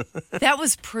 That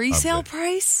was pre-sale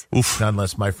price? oof. not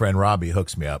unless my friend Robby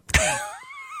hooks me up.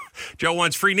 Joe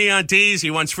wants free neon tees.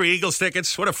 He wants free Eagles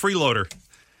tickets. What a freeloader.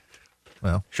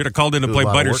 Well, Should have called in to Do a play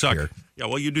lot of Bite or work Suck. here. Yeah,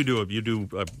 well, you do a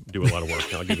lot of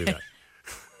work. I'll give you that.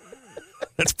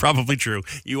 That's probably true.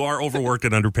 You are overworked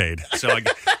and underpaid. So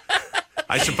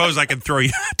I suppose I can throw you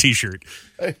a T-shirt.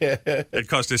 It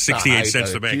cost us 68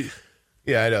 cents to make.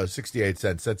 Yeah, I know. 68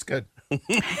 cents. That's good.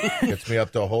 Gets me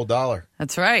up to a whole $1.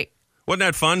 That's right. Wasn't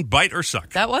that fun? Bite or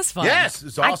Suck? That was fun. Yes,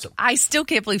 it's awesome. I still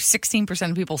can't believe 16%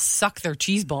 of people suck their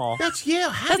cheese ball.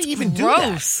 How do you even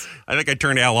gross. I think I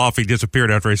turned Al off. He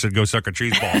disappeared after I said go suck a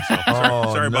cheese ball.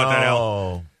 So sorry about that,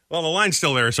 Al. Well, the line's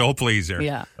still there, so hopefully he's there.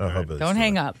 Yeah. Oh, Don't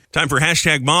hang up. Time for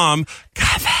 #Mom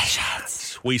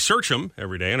Confessions. We search them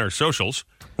every day on our socials,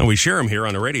 and we share them here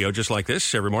on the radio just like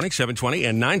this every morning, 7:20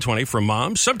 and 9:20 from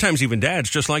moms, sometimes even dads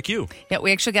just like you. Yeah,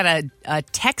 we actually got a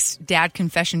text dad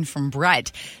confession from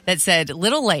Brett that said,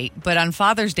 little late, but on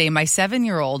Father's Day, my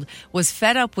 7-year-old was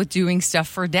fed up with doing stuff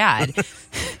for dad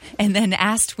and then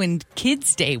asked when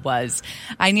Kids Day was.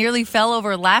 I nearly fell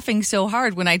over laughing so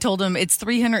hard when I told him it's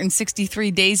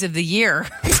 363 days of the year.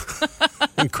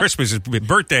 And Christmas is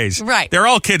birthdays. Right. They're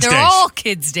all kids' days. They're all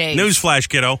kids' days. Newsflash,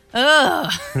 kiddo.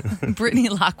 Brittany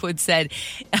Lockwood said,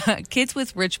 kids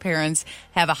with rich parents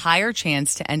have a higher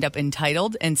chance to end up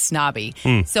entitled and snobby.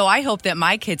 So I hope that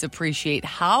my kids appreciate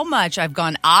how much I've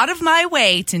gone out of my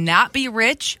way to not be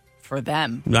rich for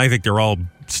them. I think they're all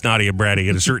snotty and bratty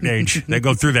at a certain age. They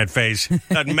go through that phase.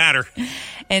 Doesn't matter.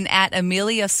 And at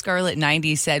Amelia Scarlet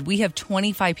 90 said, we have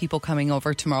 25 people coming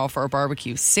over tomorrow for a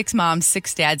barbecue. 6 moms,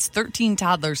 6 dads, 13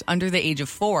 toddlers under the age of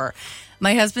 4.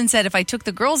 My husband said if I took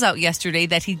the girls out yesterday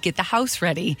that he'd get the house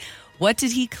ready. What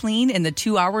did he clean in the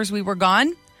 2 hours we were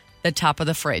gone? The top of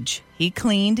the fridge. He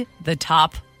cleaned the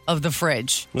top of the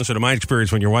fridge. Listen, in my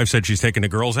experience, when your wife said she's taking the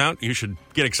girls out, you should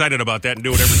get excited about that and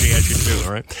do whatever she asks you to do,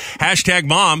 all right?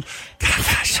 #Mom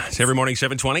Confessions. Every morning,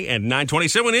 7:20 and 9:20.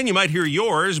 Someone in, you might hear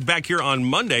yours back here on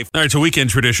Monday. All right, it's a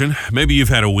weekend tradition. Maybe you've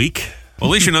had a week. Well,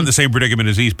 at least you're not in the same predicament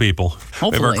as these people. We have our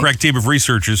Hopefully. correct team of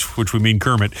researchers, which we mean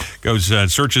Kermit, goes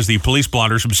searches the police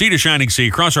blotters from sea to shining sea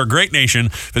across our great nation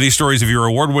for these stories of your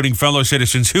award-winning fellow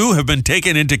citizens who have been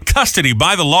taken into custody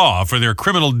by the law for their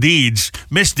criminal deeds,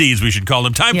 misdeeds, we should call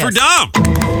them. Time for Dumb.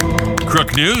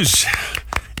 Crook News.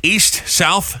 East,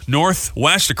 south, north,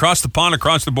 west, across the pond,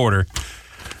 across the border.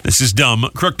 This is Dumb.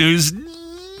 Crook News.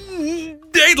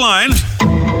 Dateline.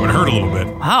 Would hurt a little bit.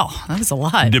 Wow, that was a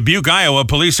lot. Dubuque, Iowa,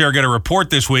 police there got a report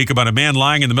this week about a man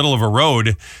lying in the middle of a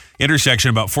road intersection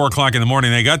about 4 o'clock in the morning.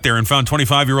 They got there and found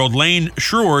 25-year-old Lane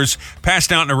Schruers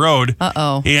passed out in the road.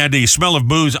 Uh-oh. He had the smell of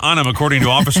booze on him, according to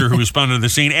an officer who responded to the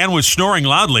scene, and was snoring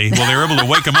loudly while they were able to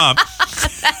wake him up.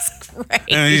 Great.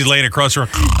 And he's laying across the road.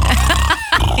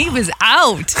 He was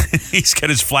out. He's got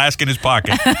his flask in his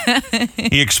pocket.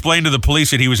 He explained to the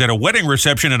police that he was at a wedding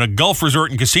reception at a golf resort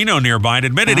and casino nearby and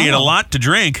admitted he had a lot to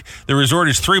drink. The resort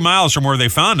is 3 miles from where they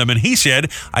found him, and he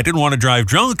said, I didn't want to drive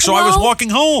drunk, so I was Well, walking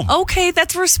home. Okay,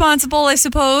 that's responsible, I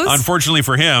suppose. Unfortunately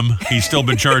for him, he's still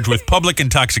been charged with public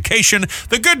intoxication.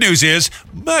 The good news is,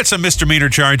 that's a misdemeanor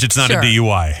charge. It's not Sure. a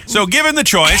DUI. So given the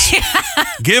choice,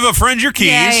 give a friend your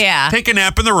keys, Yeah. take a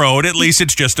nap in the road. At least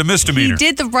it's just a misdemeanor. He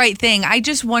did the right thing. I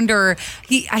just wonder,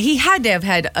 he had to have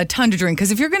had a ton to drink,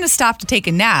 because if you're going to stop to take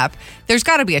a nap, there's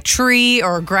got to be a tree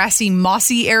or a grassy,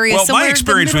 mossy area Well, somewhere my in the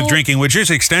experience with middle. drinking, which is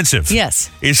extensive, Yes.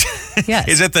 is Yes.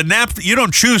 is that the nap, you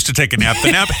don't choose to take a nap.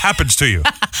 The nap happens to you.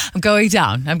 I'm going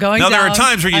down. I'm going Now, down. there are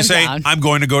times where you I'm say, down. I'm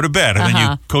going to go to bed, and then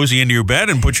you cozy into your bed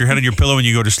and put your head on your pillow and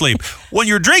you go to sleep. When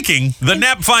you're drinking, the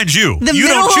nap finds you. The You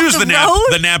don't middle of choose the the nap. road?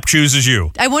 The nap chooses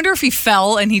you. I wonder if he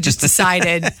fell and he just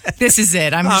decided, this is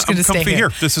it. I'm just going to I'm stay comfy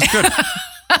here. This is good.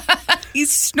 He's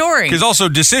snoring. Because also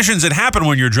decisions that happen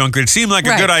when you're drunk that seem like a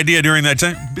Right. good idea during that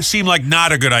time seem like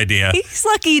not a good idea. He's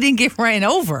lucky he didn't get ran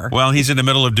over. Well, he's in the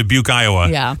middle of Dubuque, Iowa.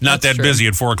 Yeah, Not that's that true. busy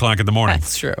at 4 o'clock in the morning.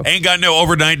 That's true. Ain't got no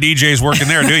overnight DJs working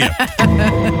there, do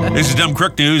you? This is Dumb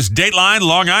Crook News. Dateline,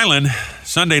 Long Island.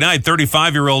 Sunday night,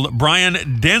 35-year-old Brian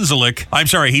Denzelic. I'm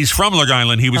sorry, he's from Long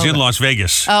Island. He was in Las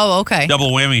Vegas. Oh, okay.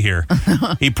 Double whammy here.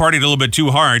 He partied a little bit too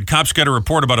hard. Cops got a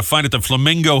report about a fight at the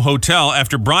Flamingo Hotel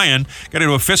after Brian got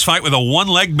into a fist fight with a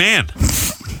one-legged man.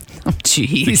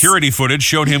 Jeez. Security footage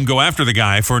showed him go after the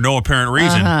guy for no apparent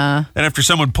reason. Then after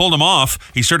someone pulled him off,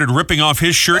 he started ripping off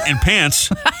his shirt and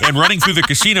pants and running through the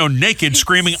casino naked,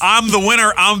 screaming, I'm the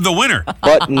winner, I'm the winner.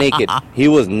 Butt naked. He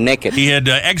was naked. He had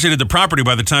exited the property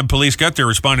by the time police got there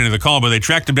responding to the call, but they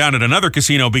tracked him down at another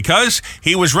casino because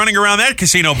he was running around that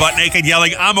casino butt naked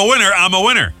yelling, I'm a winner, I'm a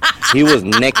winner. He was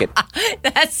naked.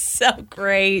 That's so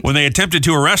great. When they attempted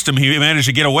to arrest him, he managed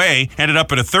to get away, ended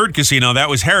up at a third casino. That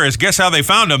was Harris. Guess how they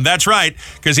found him? That's right,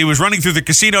 because he was running through the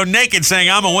casino naked saying,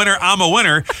 I'm a winner, I'm a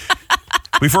winner.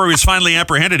 Before he was finally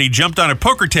apprehended, he jumped on a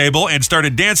poker table and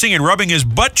started dancing and rubbing his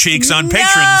butt cheeks on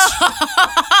patrons.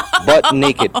 Butt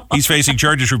naked. He's facing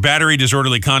charges for battery,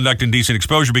 disorderly conduct, and indecent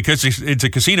exposure. Because it's a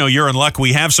casino, you're in luck.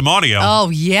 We have some audio. Oh,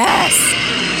 yes.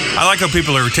 I like how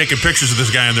people are taking pictures of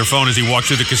this guy on their phone as he walks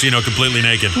through the casino completely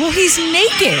naked. Well, he's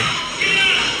naked.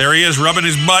 There he is, rubbing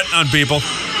his butt on people.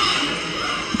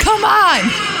 Come on.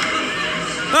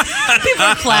 People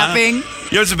are clapping.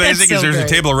 You know what's amazing That's so is there's great.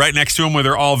 a table right next to him where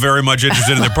they're all very much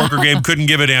interested in their poker game. Couldn't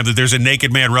give a damn that there's a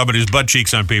naked man rubbing his butt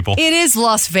cheeks on people. It is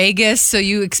Las Vegas, so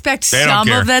you expect They don't some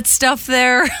care. of that stuff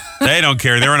there. They don't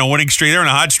care. They're on a winning streak. They're on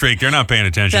a hot streak. They're not paying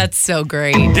attention. That's so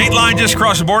great. Dateline just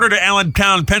crossed the border to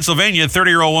Allentown, Pennsylvania.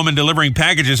 30-year-old woman delivering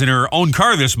packages in her own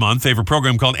car this month. They have a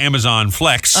program called Amazon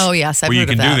Flex. Oh, yes, I've where you heard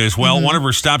can of that. do this. Well, one of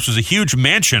her stops was a huge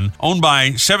mansion owned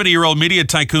by 70-year-old media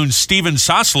tycoon Steven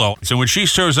Soslow. So when she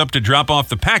shows up to drop off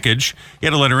the package, he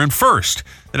had to let her in first.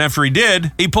 Then after he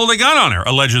did, he pulled a gun on her,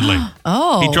 allegedly.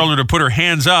 Oh. He told her to put her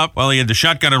hands up while he had the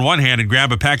shotgun in one hand and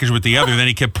grab a package with the other. Then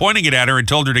he kept pointing it at her and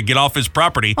told her to get off his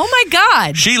property. Oh, my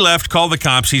God. She left, called the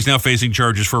cops. He's now facing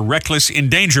charges for reckless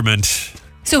endangerment.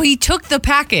 So he took the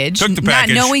package, Took the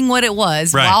package. not knowing what it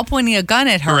was, Right. while pointing a gun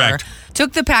at her. Correct.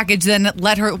 Took the package, then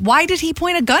let her. Why did he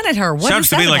point a gun at her? What Sounds is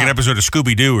to that me like an about? episode of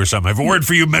Scooby-Doo or something. I have a word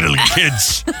for you meddling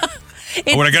kids.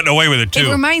 I would have gotten away with it, too.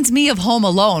 It reminds me of Home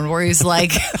Alone, where he's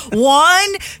like, 1,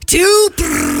 2,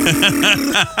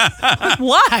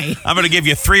 why? I'm going to give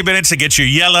you 3 minutes to get you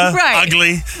yellow, Right.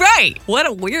 ugly. Right. What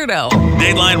a weirdo.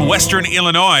 Dateline, Western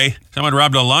Illinois. Someone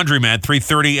robbed a laundromat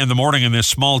 3:30 in the morning in this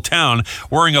small town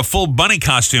wearing a full bunny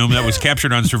costume that was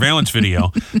captured on surveillance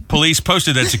video. Police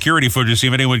posted that security footage to see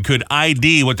if anyone could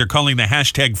ID what they're calling the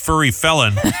hashtag furry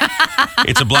felon.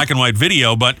 It's a black and white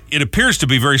video, but it appears to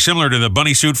be very similar to the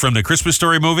bunny suit from the Christmas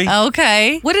Story movie.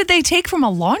 Okay. What did they take from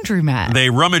a laundromat? They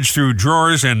rummaged through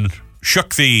drawers and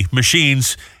shook the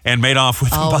machines and made off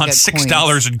with about got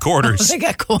 $6 in quarters. They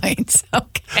got coins.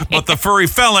 Okay. But the furry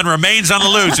felon remains on the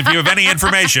loose. If you have any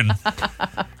information,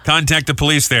 contact the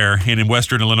police there in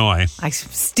Western Illinois. I'm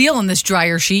stealing this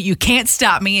dryer sheet. You can't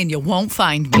stop me, and you won't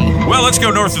find me. Well, let's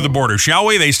go north of the border, shall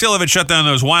we? They still haven't shut down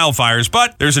those wildfires,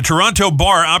 but there's a Toronto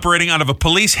bar operating out of a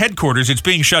police headquarters. It's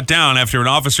being shut down after an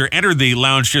officer entered the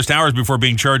lounge just hours before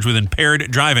being charged with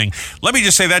impaired driving. Let me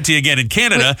just say that to you again. In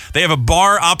Canada, they have a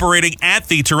bar operating at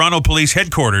the Toronto police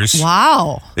headquarters.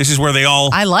 Wow. This is where they all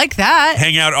I like that.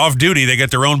 hang out off duty. They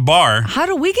got their own bar. How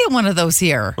do we get one of those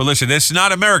here? Well, listen, this is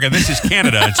not America. This is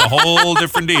Canada. It's a whole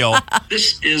different deal.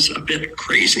 This is a bit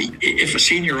crazy. If a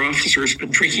senior officer has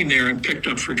been drinking there and picked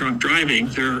up for drunk driving,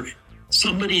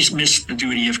 somebody's missed the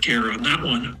duty of care on that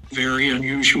one. Very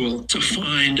unusual to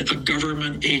find a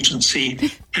government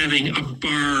agency having a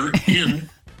bar in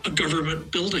a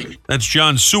government building. That's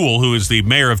John Sewell, who is the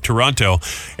mayor of Toronto.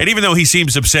 And even though he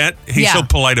seems upset, he's so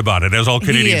polite about it, as all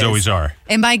Canadians always are.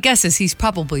 And my guess is he's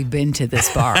probably been to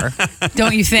this bar.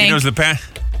 Don't you think? He knows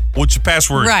what's the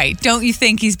password? Right. Don't you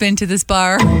think he's been to this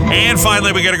bar? And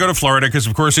finally, we got to go to Florida because,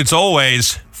 of course, it's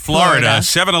always Florida.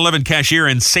 7-Eleven cashier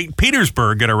in St.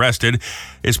 Petersburg got arrested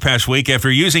this past week after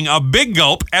using a big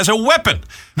gulp as a weapon.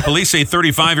 Police say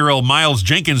 35-year-old Miles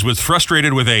Jenkins was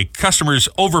frustrated with a customer's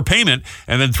overpayment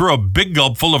and then threw a big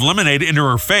gulp full of lemonade into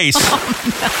her face.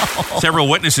 Oh, no. Several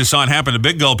witnesses saw it happen. The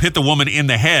big gulp hit the woman in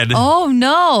the head. Oh,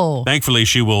 no. Thankfully,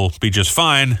 she will be just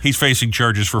fine. He's facing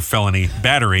charges for felony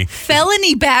battery.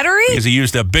 Felony battery? Because he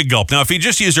used a big gulp. Now, if he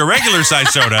just used a regular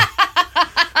size soda,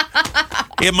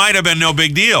 it might have been no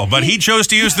big deal, but he chose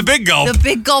to use the big gulp. The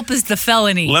big gulp is the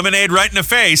felony. Lemonade right in the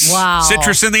face. Wow.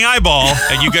 Citrus in the eyeball,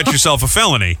 and you got yourself a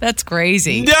felony. That's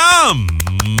crazy. Dumb.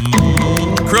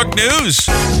 Crook news.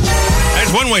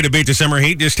 That's one way to beat the summer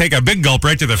heat. Just take a big gulp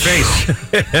right to the face.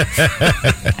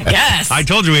 I guess. I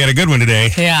told you we had a good one today.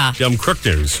 Yeah. Dumb Crook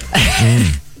news.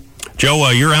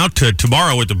 Joe, you're out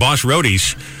tomorrow with the Boss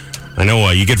Roadies. I know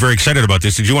you get very excited about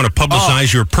this. Did you want to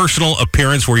publicize your personal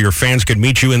appearance where your fans could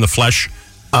meet you in the flesh?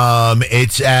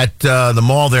 It's at the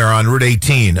mall there on Route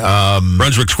 18.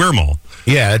 Brunswick Square Mall.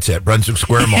 Yeah, that's it. Brunswick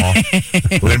Square Mall.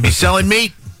 We're going to be selling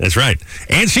meat. That's right.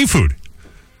 And seafood.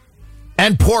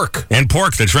 And pork. And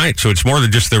pork, that's right. So it's more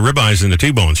than just the ribeyes and the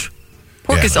T-bones.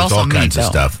 Pork is also all meat, kinds though. of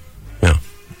stuff. Yeah.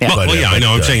 Yeah. I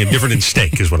know. I'm saying different than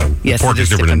steak is what I'm... Yes, pork it is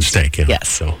different than steak. Yeah. Yes.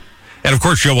 So, and, of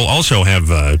course, Joe will also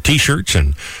have T-shirts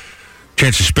and...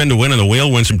 chance to spin to win on the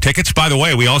wheel, win some tickets. By the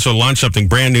way, we also launched something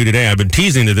brand new today. I've been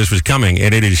teasing that this was coming,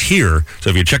 and it is here. So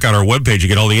if you check out our webpage, you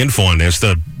get all the info on this.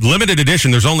 The limited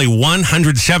edition, there's only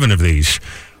 107 of these.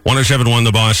 107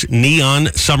 The Boss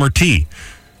Neon Summer Tee.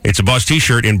 It's a Boss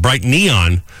T-shirt in bright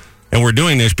neon. And we're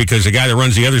doing this because the guy that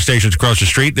runs the other stations across the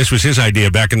street, this was his idea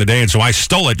back in the day, and so I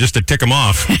stole it just to tick him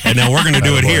off. And now we're going to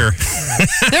do it here.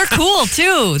 They're cool,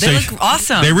 too. They look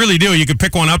awesome. They really do. You can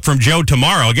pick one up from Joe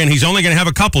tomorrow. Again, he's only going to have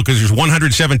a couple because there's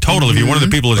 107 total. If you're one of the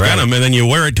people who's got them, and then you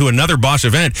wear it to another Boss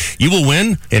event, you will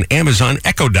win an Amazon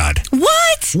Echo Dot.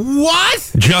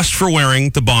 What? Just for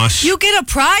wearing the Boss You get a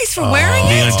prize for wearing it?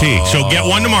 Neon Tee. So get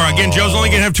one tomorrow. Again, Joe's only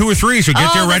going to have 2 or 3, so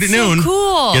get there right at that's so noon.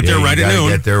 cool. Get there right at noon.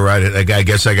 Get there right at... I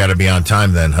guess I got to be on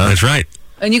time then, huh? That's right.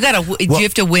 And you got to... do you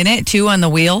have to win it, too, on the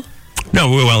wheel? No,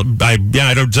 well,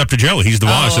 it's up to Joe. He's the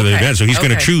boss of the event, so he's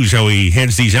going to choose how he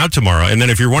hands these out tomorrow. And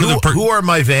then if you're one of the... Who are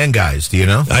my van guys? Do you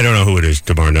know? I don't know who it is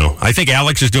tomorrow, no. I think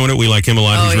Alex is doing it. We like him a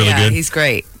lot. He's really good. He's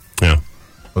great. Yeah.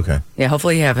 Okay. Yeah,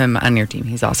 hopefully you have him on your team.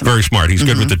 He's awesome. Very smart. He's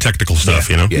good with the technical stuff,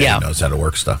 you know? Yeah, he knows how to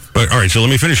work stuff. But all right, so let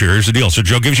me finish here. Here's the deal. So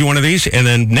Joe gives you one of these, and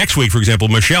then next week, for example,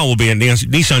 Michelle will be at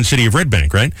Nissan City of Red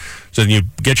Bank, right? So then you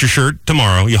get your shirt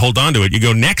tomorrow, you hold on to it, you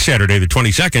go next Saturday, the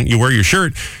 22nd, you wear your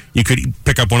shirt, you could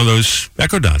pick up one of those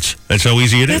Echo Dots. That's how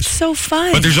easy it is. That's so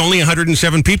fun. But there's only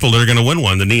 107 people that are going to win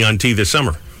one, the Neon Tee this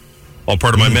summer. All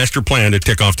part of my master plan to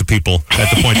tick off the people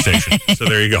at the point station. So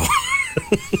there you go.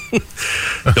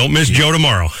 Don't miss Joe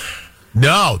tomorrow.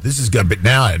 No, this is good. But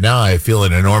now I feel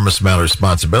an enormous amount of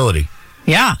responsibility.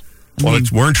 Yeah. Well,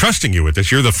 we're entrusting you with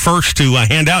this. You're the first to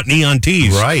hand out Neon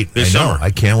Tees, right? This summer.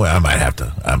 I can't wait. I might have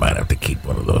to keep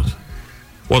one of those.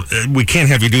 Well, we can't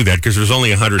have you do that because there's only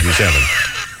 107.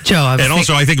 Joe,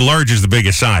 also, I think large is the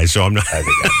biggest size, so I'm not.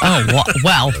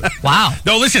 Wow.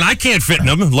 No, listen, I can't fit in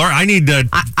them. I need 3XL.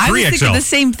 I was thinking the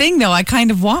same thing, though. I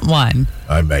kind of want one.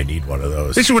 I may need one of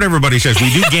those. This is what everybody says.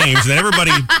 We do games, and then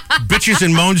everybody bitches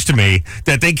and moans to me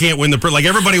that they can't win like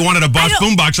everybody wanted a Boss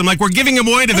boombox. I'm like, we're giving them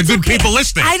away to the good people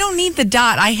listening. I don't need the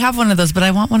Dot. I have one of those, but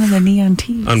I want one of the Neon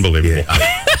Tees. Unbelievable.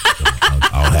 Yeah,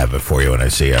 I'll have it for you when I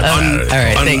see you. All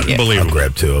right, thank you. Unbelievable. I'll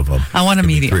grab 2 of them. I want a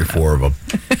medium. 3 or 4 of them.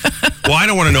 Well, I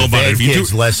don't want to know about it. If you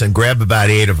kids less and grab about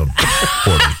 8 of them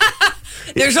for me.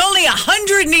 There's only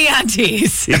 100 neon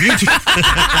tees. If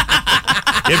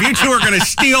you two are going to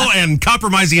steal and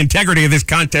compromise the integrity of this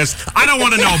contest, I don't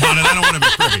want to know about it. I don't want to be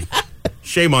privy.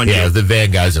 Shame on you. Yeah, the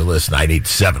van guys are listening. I need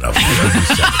 7 of them.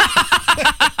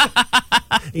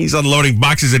 He's unloading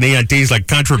boxes of neon tees like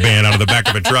contraband out of the back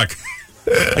of a truck.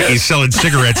 Like he's selling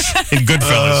cigarettes in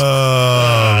Goodfellas.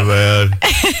 Oh,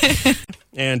 man.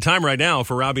 And time right now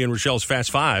for Robby and Rochelle's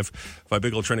Fast 5. 5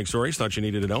 big old trending stories. Thought you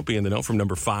needed to know. Be in the know from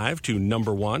number 5 to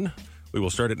number 1. We will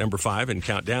start at number 5 and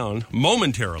count down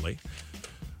momentarily.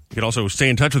 You can also stay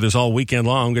in touch with us all weekend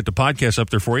long. Get the podcast up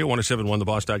there for you,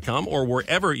 1071theboss.com, or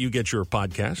wherever you get your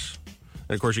podcasts.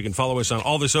 And, of course, you can follow us on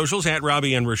all the socials, at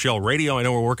Robby and Rochelle Radio. I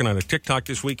know we're working on a TikTok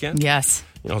this weekend. Yes.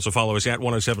 You can also follow us at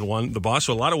 1071 The Boss.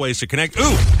 So a lot of ways to connect.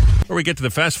 Ooh! Before we get to the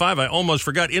Fast 5, I almost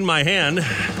forgot in my hand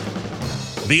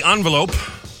the envelope,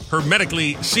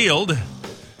 hermetically sealed,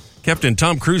 kept in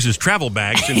Tom Cruise's travel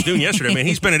bag since noon yesterday. Man,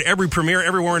 he's been at every premiere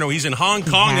everywhere. No, he's in Hong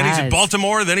Kong, then he's in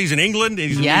Baltimore, then he's in England,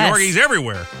 he's in New York, he's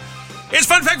everywhere. It's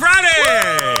Fun Fact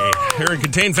Friday! Here in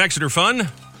Contain Facts That Are Fun.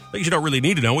 Things you don't really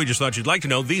need to know. We just thought you'd like to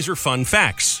know. These are fun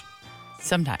facts.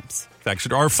 Sometimes. Facts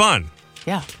that are fun.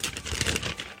 Yeah.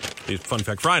 It's Fun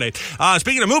Fact Friday.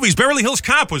 Speaking of movies, Beverly Hills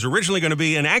Cop was originally going to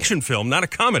be an action film, not a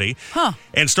comedy. Huh.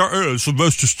 And star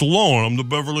Sylvester Stallone. I'm the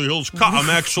Beverly Hills Cop. I'm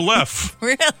Axel F.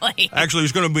 Really? Actually,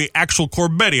 he's going to be Axel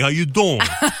Corbetti. How you doing?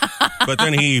 But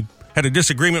then he had a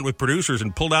disagreement with producers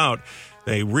and pulled out.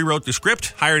 They rewrote the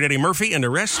script, hired Eddie Murphy, and the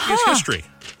rest is history.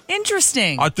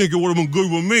 Interesting. I think it would have been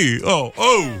good with me.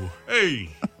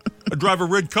 Hey, I drive a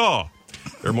red car.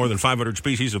 There are more than 500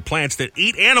 species of plants that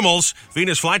eat animals.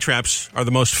 Venus flytraps are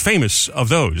the most famous of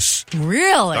those.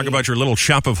 Really? Talk about your little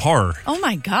shop of horror. Oh,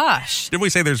 my gosh. Didn't we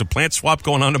say there's a plant swap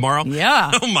going on tomorrow? Yeah.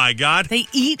 Oh, my God. They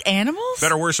eat animals?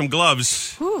 Better wear some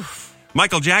gloves. Whew.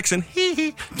 Michael Jackson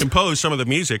composed some of the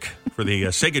music for the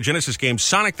Sega Genesis game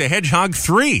Sonic the Hedgehog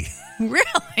 3.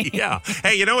 Really? Yeah.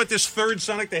 Hey, you know what this third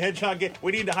Sonic the Hedgehog get?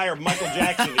 We need to hire Michael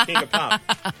Jackson, the king of pop.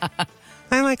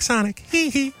 I like Sonic.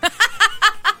 These,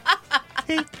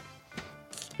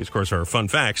 of course, are fun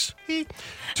facts.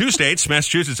 2 states,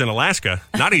 Massachusetts and Alaska,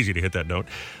 not easy to hit that note,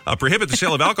 prohibit the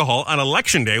sale of alcohol on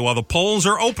Election Day while the polls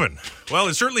are open. Well,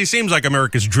 it certainly seems like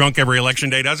America's drunk every Election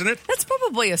Day, doesn't it? That's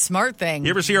probably a smart thing. You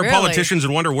ever see our politicians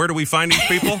and wonder, where do we find these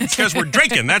people? It's because we're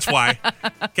drinking, that's why.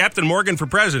 Captain Morgan for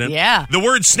president. Yeah. The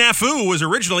word snafu was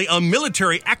originally a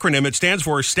military acronym. It stands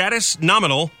for Status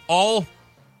Nominal All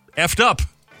Effed Up.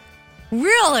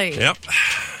 Really? Yep.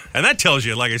 And that tells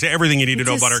you, like I say, everything you need to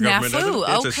know about our government. Doesn't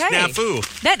it? It's a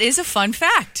snafu. That is a fun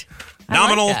fact.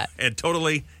 Nominal like and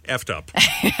totally effed up.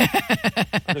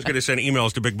 I'm just going to send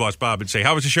emails to Big Boss Bob and say,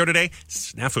 how was the show today?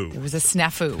 Snafu. It was a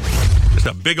snafu. Just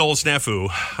a big old snafu.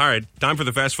 All right, time for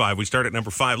the Fast 5. We start at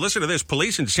number 5. Listen to this.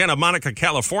 Police in Santa Monica,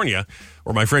 California,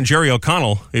 where my friend Jerry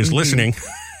O'Connell is listening.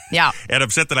 Yeah. And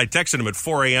upset that I texted him at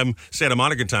 4 a.m. Santa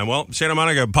Monica time. Well, Santa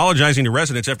Monica apologizing to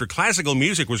residents after classical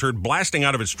music was heard blasting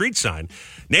out of a street sign.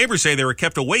 Neighbors say they were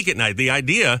kept awake at night. The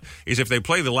idea is if they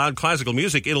play the loud classical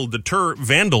music, it'll deter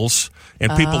vandals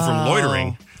and people from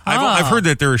loitering. I've heard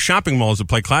that there are shopping malls that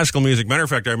play classical music. Matter of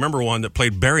fact, I remember one that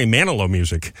played Barry Manilow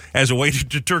music as a way to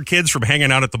deter kids from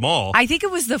hanging out at the mall. I think it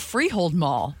was the Freehold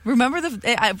Mall. Remember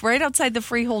right outside the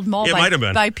Freehold Mall might have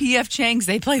been. By P.F. Chang's,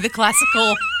 they play the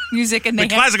classical music. And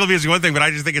classical music is one thing, but I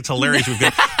just think it's hilarious. We've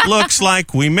got, looks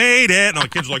like we made it. And all the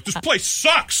kids are like, this place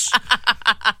sucks.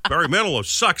 Barry Manilow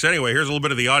sucks. Anyway, here's a little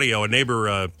bit of the audio. A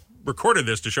neighbor recorded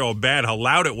this to show how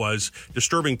loud it was,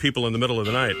 disturbing people in the middle of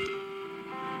the night.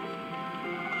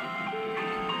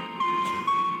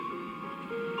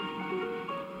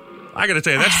 I got to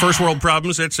tell you, that's first world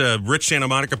problems. That's rich Santa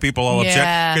Monica people all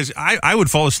upset. Because I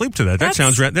would fall asleep to that. That's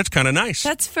kind of nice.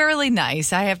 That's fairly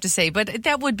nice, I have to say. But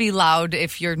that would be loud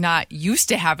if you're not used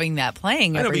to having that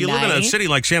playing every night. I know, but you live in a city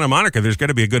like Santa Monica. There's got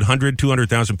to be a good 100,000,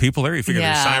 200,000 people there. You figure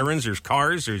there's sirens, there's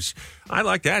cars. I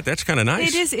like that. That's kind of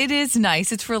nice. It is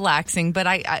nice. It's relaxing. But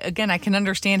I can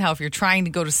understand how if you're trying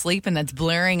to go to sleep and that's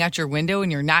blaring out your window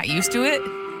and you're not used to it.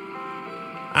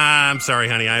 I'm sorry,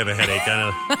 honey. I have a headache.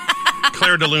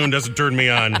 Claire de Lune doesn't turn me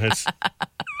on.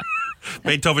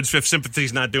 Beethoven's Fifth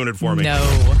Symphony's not doing it for me.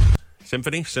 No.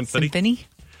 Symphony?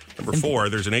 Number 4,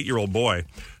 there's an 8-year-old boy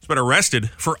who's been arrested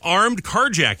for armed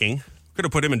carjacking. Could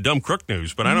have put him in dumb crook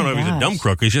news, but I don't know if he's a dumb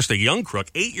crook. He's just a young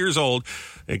crook, 8 years old,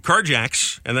 and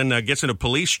carjacks, and then gets in a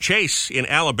police chase in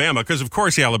Alabama, because of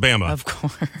course Alabama. Of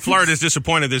course. Florida's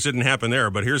disappointed this didn't happen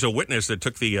there, but here's a witness that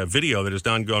took the video that has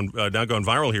now gone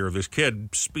viral here of this kid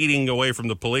speeding away from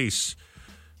the police.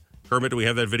 Kermit, do we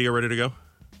have that video ready to go?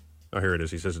 Oh, here it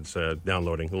is. He says it's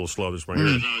downloading. A little slow this morning.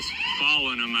 Here it is.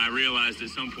 following him, I realized at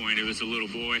some point it was a little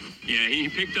boy. Yeah, he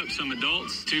picked up some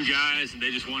adults, 2 guys, and they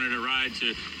just wanted to ride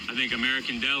to, I think,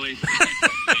 American Deli.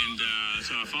 And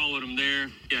so I followed them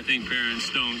there. Yeah, I think parents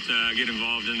don't get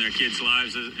involved in their kids'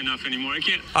 lives enough anymore. I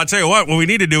can't. I'll tell you what we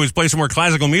need to do is play some more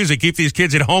classical music, keep these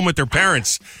kids at home with their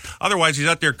parents. Otherwise, he's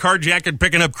out there carjacking,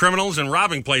 picking up criminals, and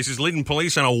robbing places, leading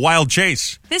police on a wild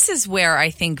chase. This is where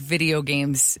I think video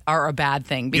games are a bad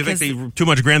thing. Because you think too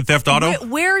much Grand Theft Auto?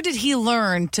 Where did he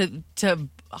learn to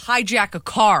hijack a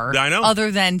car I know.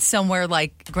 other than somewhere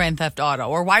like Grand Theft Auto?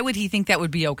 Or why would he think that would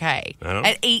be okay I don't know.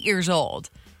 at 8 years old?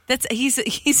 He's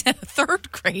a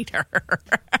 3rd grader.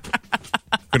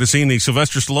 Could have seen the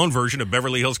Sylvester Stallone version of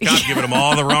Beverly Hills Cop giving him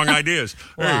all the wrong ideas.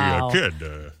 Wow. Hey,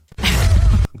 kid.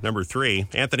 Number 3,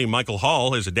 Anthony Michael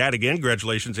Hall is a dad again.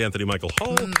 Congratulations, Anthony Michael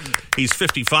Hall. He's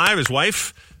 55. His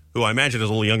wife, who I imagine is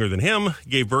a little younger than him,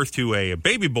 gave birth to a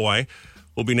baby boy.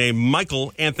 Will be named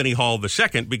Michael Anthony Hall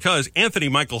II because Anthony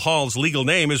Michael Hall's legal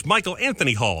name is Michael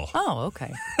Anthony Hall. Oh,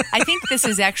 okay. I think this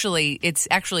is actually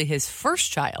his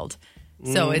first child.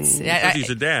 So it's because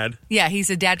he's a dad. Yeah, he's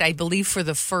a dad, I believe, for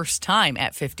the first time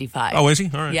at 55. Oh, is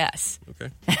he? All right. Yes.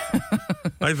 Okay.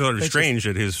 I thought it was strange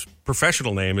that his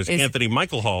professional name is Anthony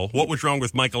Michael Hall. What was wrong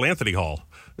with Michael Anthony Hall?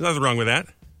 There's nothing wrong with that.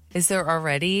 Is there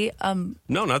already?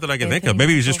 No, not that I can think of.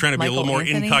 Maybe he's just trying to be a little more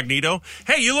incognito.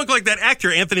 Hey, you look like that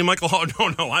actor, Anthony Michael Hall.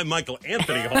 No, I'm Michael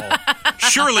Anthony Hall.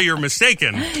 Surely you're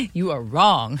mistaken. You are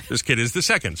wrong. This kid is the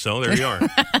second, so there you are.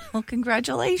 Well,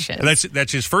 congratulations. And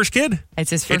that's his first kid? It's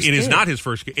his first kid. It is not his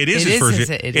first kid. It is his first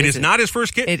kid. It is not his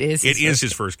first kid? It is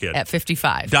his first kid. At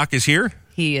 55. Doc is here?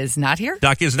 He is not here?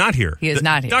 Doc is not here. He is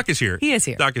not here. Doc is here. He is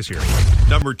here. Doc is here.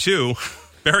 Number 2,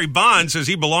 Barry Bonds says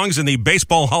he belongs in the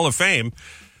Baseball Hall of Fame.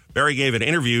 Barry gave an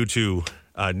interview to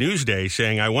Newsday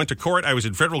saying, I went to court. I was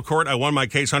in federal court. I won my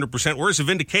case 100%. Where's the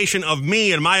vindication of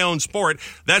me and my own sport?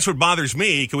 That's what bothers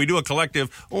me. Can we do a collective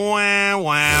wah,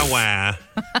 wah, wah?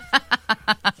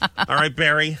 All right,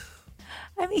 Barry.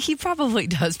 I mean, he probably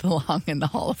does belong in the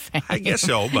Hall of Fame. I guess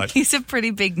so, but... He's a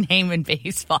pretty big name in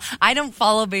baseball. I don't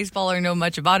follow baseball or know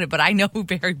much about it, but I know who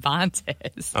Barry Bonds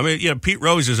is. I mean, Pete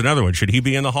Rose is another one. Should he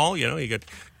be in the Hall? He got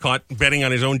caught betting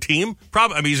on his own team.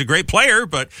 Probably. I mean, he's a great player,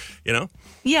 but,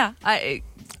 Yeah, I'm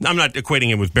not equating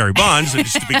him with Barry Bonds.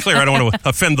 Just to be clear, I don't want to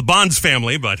offend the Bonds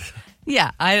family, but...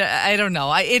 Yeah, I don't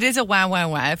know. It is a wah, wah,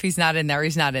 wah. If he's not in there,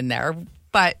 he's not in there.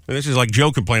 But and this is like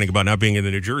Joe complaining about not being in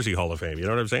the New Jersey Hall of Fame. You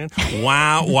know what I'm saying?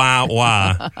 Wah, wah,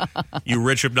 wah. You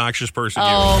rich, obnoxious person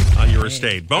on your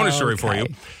estate. Bonus story for you.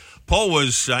 Poll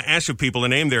was asked of people to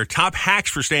name their top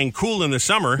hacks for staying cool in the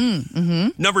summer.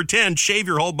 Number 10, shave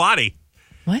your whole body.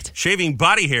 What? Shaving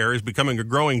body hair is becoming a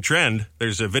growing trend.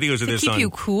 There's videos of this keep you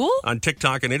cool? On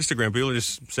TikTok and Instagram. People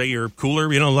just say you're cooler.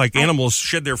 Like animals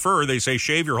shed their fur. They say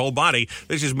shave your whole body.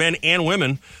 This is men and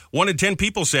women. 1 in 10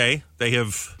 people say they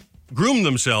have groomed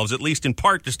themselves, at least in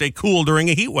part, to stay cool during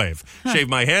a heat wave. Shave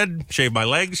my head, shave my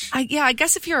legs. I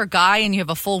guess if you're a guy and you have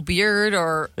a full beard,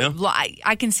 or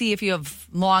I can see if you have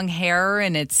long hair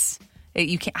and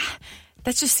you can't.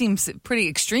 That just seems pretty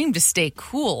extreme to stay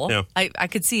cool. Yeah. I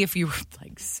could see if you were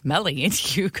smelly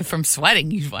and you from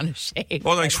sweating, you'd want to shave.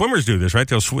 Well, swimmers do this, right?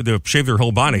 They'll shave their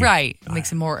whole body. Right. It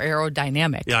makes it more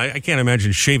aerodynamic. Yeah, I can't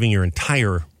imagine shaving your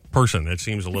entire person. That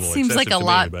seems a little excessive. Seems like a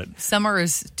lot. But summer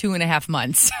is 2.5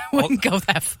 months. Wouldn't go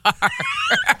that far.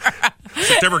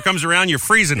 September comes around, you're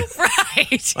freezing.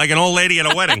 Right. Like an old lady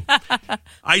at a wedding.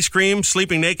 Ice cream,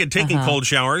 sleeping naked, taking cold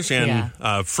showers, and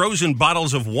frozen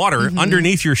bottles of water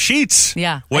underneath your sheets.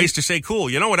 Yeah. Ways to stay cool.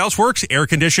 You know what else works? Air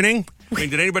conditioning. I mean,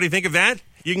 did anybody think of that?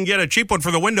 You can get a cheap one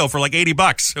for the window for like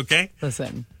 $80, okay?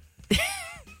 Listen.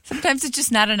 Sometimes it's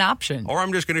just not an option. Or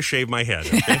I'm just going to shave my head,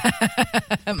 okay?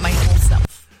 My whole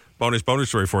self. Bonus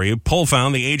story for you. Poll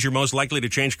found the age you're most likely to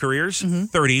change careers,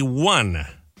 31.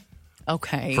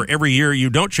 Okay. For every year you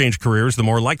don't change careers, the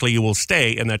more likely you will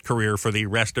stay in that career for the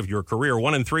rest of your career.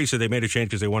 1 in 3 said they made a change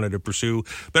because they wanted to pursue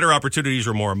better opportunities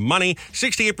or more money.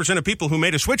 68% of people who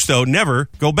made a switch, though, never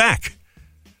go back.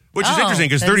 Which is interesting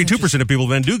because 32% of people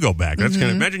then do go back. That's kind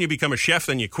of, imagine you become a chef,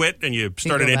 then you quit, and you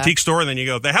start an antique store, and then you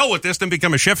go, the hell with this, then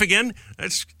become a chef again?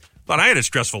 Thought I had a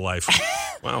stressful life.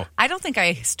 Wow. I don't think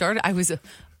I started.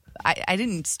 I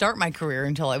didn't start my career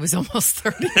until I was almost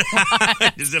 30.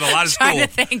 Just did a lot of school. To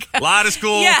think. A lot of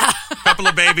school. Yeah. Couple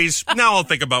of babies. Now I'll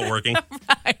think about working.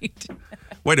 Right.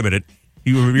 Wait a minute. I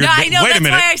know. Wait That's a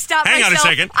minute. why I stopped Hang myself.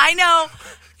 on a second. I know.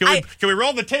 Can we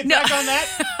roll the tape back on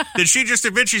that? Did she just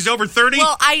admit she's over 30?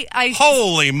 Well, I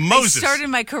Holy Moses. I started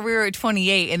my career at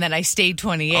 28, and then I stayed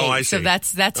 28. Oh, I see. So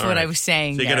that's what I was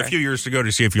saying. So you got a few years to go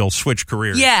to see if you'll switch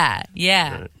careers. Yeah.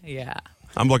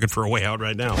 I'm looking for a way out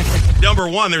right now. Number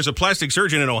one, there's a plastic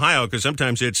surgeon in Ohio, because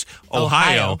sometimes it's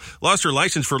Ohio, lost her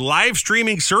license for live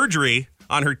streaming surgery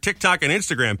on her TikTok and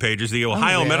Instagram pages. The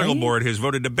Ohio Medical Board has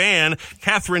voted to ban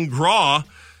Catherine Graw,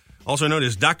 also known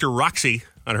as Dr. Roxy,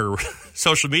 on her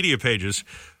social media pages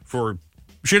for...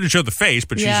 She didn't show the face,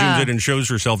 but she zooms in and shows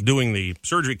herself doing the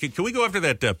surgery. Can we go after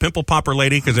that pimple popper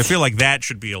lady? Because I feel like that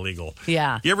should be illegal.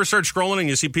 Yeah. You ever start scrolling and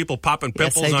you see people popping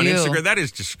pimples on Instagram? That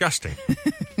is disgusting.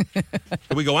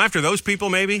 Can we go after those people,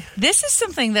 maybe? This is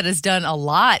something that is done a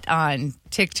lot on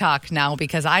TikTok now,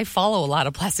 because I follow a lot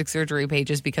of plastic surgery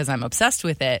pages because I'm obsessed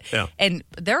with it. Yeah. And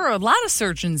there are a lot of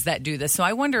surgeons that do this. So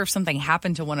I wonder if something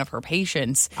happened to one of her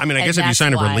patients. I mean, I guess if you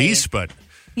sign a release, but...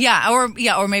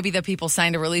 or maybe the people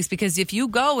signed a release, because if you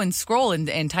go and scroll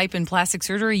and type in plastic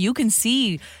surgery, you can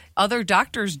see other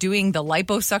doctors doing the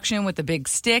liposuction with the big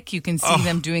stick. You can see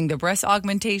them doing the breast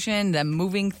augmentation, them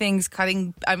moving things,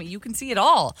 cutting. I mean, you can see it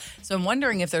all. So I'm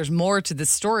wondering if there's more to the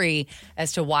story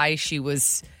as to why she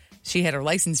had her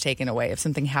license taken away if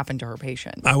something happened to her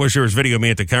patient. I wish there was video of me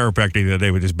at the chiropractor the other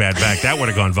day with his bad back. That would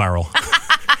have gone viral.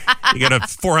 You got a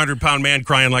 400-pound man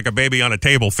crying like a baby on a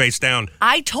table, face down.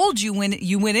 I told you when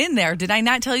you went in there. Did I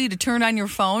not tell you to turn on your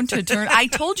phone? I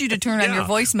told you to turn on your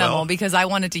voice memo because I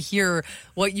wanted to hear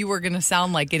what you were going to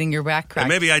sound like getting your back cracked.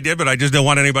 Maybe I did, but I just don't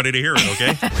want anybody to hear it,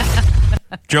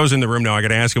 okay? Joe's in the room now. I got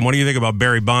to ask him, what do you think about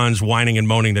Barry Bonds whining and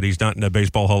moaning that he's not in the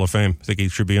Baseball Hall of Fame? Think he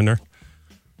should be in there?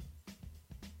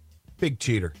 Big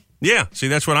cheater. Yeah. See,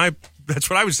 that's what I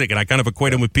was thinking. I kind of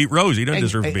equate him with Pete Rose. He doesn't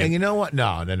deserve to be. And you know what?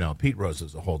 No. Pete Rose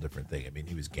is a whole different thing. I mean,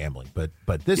 he was gambling, but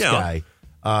this guy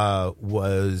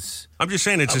was. I'm just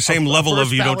saying it's the same level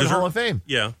of you don't deserve. Hall of Fame.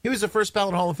 Yeah, he was the first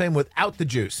ballot Hall of Fame without the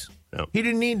juice. No. He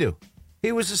didn't need to.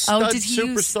 He was a stud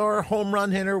superstar home run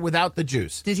hitter without the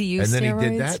juice. Did he use And then steroids? he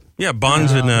did that. Yeah,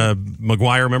 Bonds and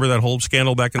McGuire. Remember that whole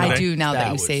scandal back in the day? I do now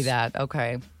that you say that.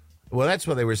 Okay. Well, that's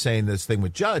why they were saying this thing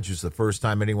with Judge was the first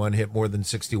time anyone hit more than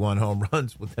 61 home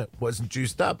runs that wasn't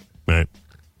juiced up. Right.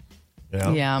 You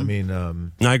know? Yeah. I mean,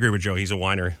 I agree with Joe. He's a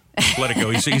whiner. Let it go.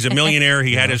 He's a millionaire.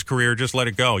 He had his career. Just let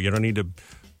it go. You don't need to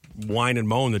whine and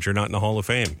moan that you're not in the Hall of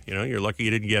Fame. You know, you're lucky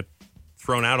you didn't get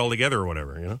thrown out altogether or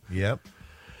whatever. You know. Yep.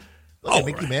 Look,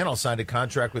 Mickey Mantle signed a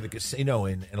contract with a casino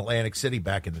in Atlantic City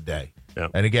back in the day.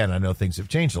 Yep. And again, I know things have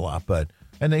changed a lot,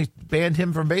 and they banned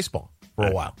him from baseball for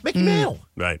a while. Mickey Mantle.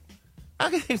 Right.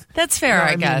 That's fair,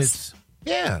 I guess.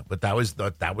 Yeah, but those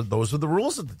were the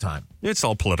rules at the time. It's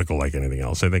all political like anything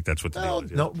else. I think that's what the deal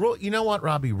is. No, you know what,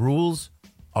 Robbie? Rules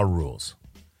are rules.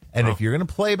 And if you're going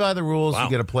to play by the rules, you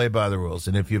got to play by the rules.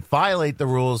 And if you violate the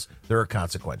rules, there are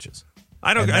consequences.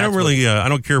 I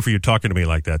don't care for you talking to me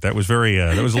like that. That was very,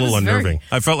 that was a little unnerving.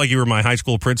 I felt like you were my high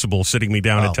school principal sitting me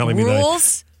down and telling me that.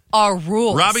 Rules are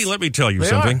rules. Robbie, let me tell you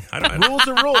something. Rules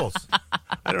are rules.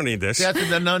 I don't need this. That's what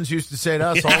the nuns used to say to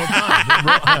us all the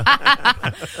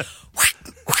time.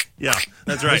 Yeah,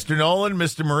 that's right. Mr. Nolan,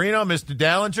 Mr. Marino, Mr.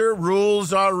 Dallinger,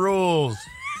 rules are rules.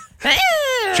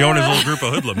 Joe and his little group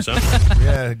of hoodlums, huh?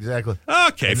 Yeah, exactly.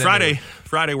 Okay, Friday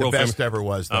world the best famous. ever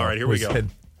was, though. All right, here we go.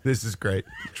 This is great.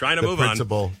 Trying to the move on. The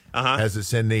principal has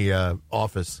us in the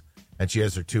office, and she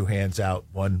has her two hands out,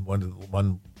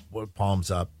 one palms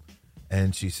up,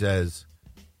 and she says,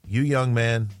 "You young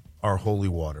man are holy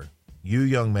water. You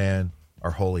young man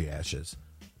are holy ashes.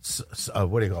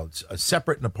 What do you call it?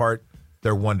 Separate and apart,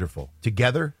 they're wonderful.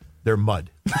 Together, they're mud."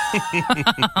 Stuck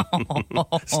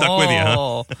with you,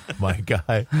 huh?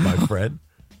 My friend,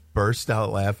 burst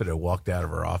out laughing and walked out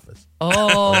of her office.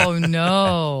 Oh,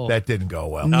 no. That didn't go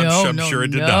well. I'm sure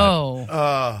it did not.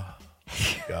 Oh,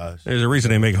 gosh. There's a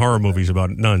reason they make horror movies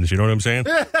about nuns. You know what I'm saying?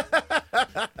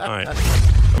 All right.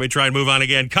 Let me try and move on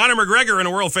again. Conor McGregor in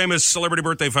a world-famous celebrity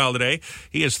birthday file today.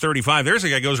 He is 35. There's a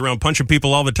guy who goes around punching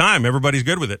people all the time. Everybody's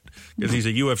good with it because he's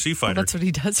a UFC fighter. Well, that's what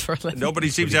he does for a living. Nobody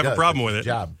seems to have a problem with it.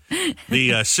 Job.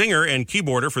 The singer and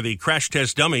keyboarder for the Crash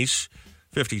Test Dummies,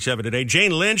 57 today.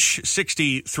 Jane Lynch,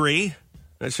 63.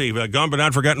 Let's see, gone but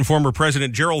not forgotten former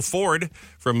President Gerald Ford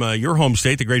from your home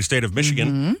state, the great state of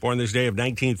Michigan, born this day of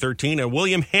 1913. And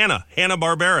William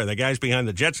Hanna-Barbera, the guys behind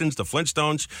the Jetsons, the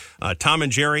Flintstones, Tom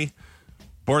and Jerry,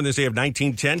 born this day of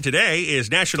 1910. Today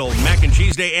is National Mac and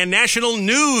Cheese Day and National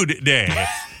Nude Day.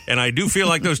 And I do feel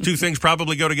like those two things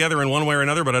probably go together in one way or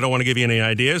another, but I don't want to give you any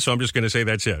ideas, so I'm just going to say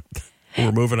that's it.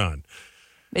 We're moving on.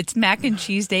 It's Mac and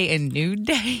Cheese Day and Nude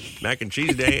Day. Mac and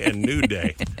Cheese Day and Nude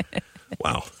Day.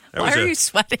 Wow. Why are you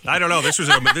sweating? I don't know. This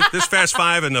Fast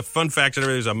Five and the fun facts and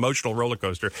everything is an emotional roller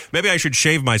coaster. Maybe I should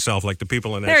shave myself like the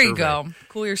people in that There you survey. go.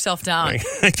 Cool yourself down.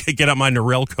 Get out my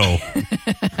Norelco.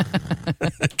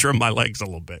 Trim my legs a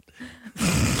little bit.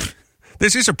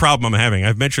 This is a problem I'm having.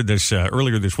 I've mentioned this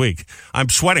earlier this week. I'm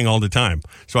sweating all the time.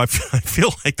 So I feel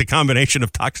like the combination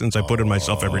of toxins I put in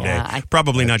myself every day,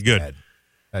 probably not good.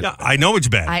 Yeah, I know it's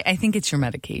bad. I think it's your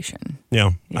medication.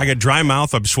 Yeah. I got dry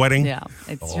mouth. I'm sweating. Yeah,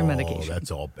 it's your medication.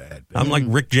 That's all bad. I'm like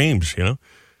Rick James,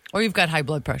 Or you've got high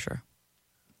blood pressure.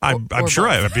 I'm sure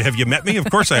I have. Have you met me? Of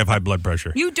course I have high blood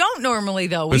pressure. You don't normally,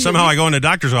 though. But somehow I go in the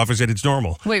doctor's office and it's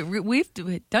normal. Wait, we've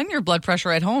done your blood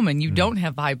pressure at home and you don't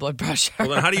have high blood pressure. Well,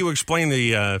 then how do you explain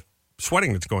the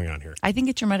sweating that's going on here? I think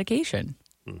it's your medication.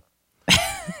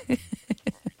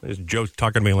 This Joe's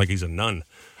talking to me like he's a nun.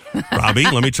 Robby,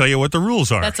 let me tell you what the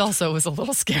rules are. That's also was a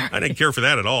little scary. I didn't care for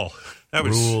that at all.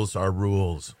 Rules are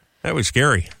rules. That was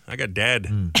scary. I got dad.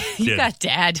 You got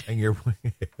dad. And you're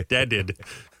dad did.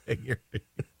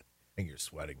 and you're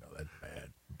sweating. Oh, that's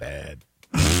bad.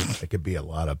 It could be a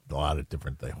lot of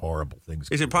different horrible things.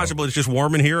 Is it possible it's just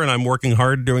warm in here and I'm working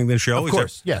hard doing this show? Of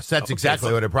course. Yes, that's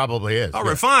exactly what it probably is. All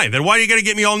right, fine. Then why are you going to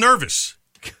get me all nervous?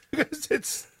 Because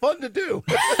it's fun to do.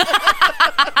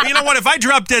 You know what? If I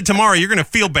drop dead tomorrow, you're going to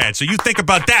feel bad. So you think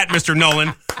about that, Mr.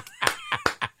 Nolan.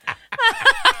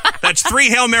 That's 3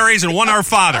 Hail Marys and 1 Our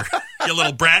Father, you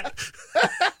little brat.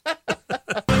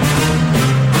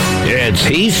 It's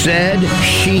He Said,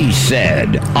 She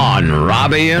Said on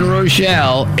Robby and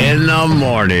Rochelle in the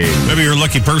morning. Maybe your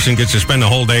lucky person gets to spend the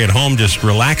whole day at home just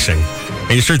relaxing.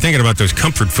 And you start thinking about those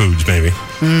comfort foods, maybe.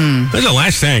 That's the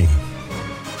last thing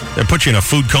that puts you in a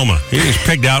food coma. You just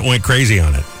pigged out and went crazy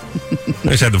on it.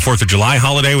 We just had the 4th of July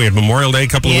holiday. We had Memorial Day a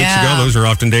couple of weeks ago. Those are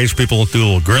often days people do a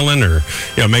little grilling or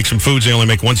make some foods they only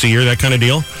make once a year, that kind of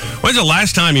deal. When's the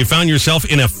last time you found yourself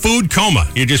in a food coma?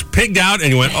 You just pigged out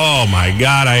and you went, oh my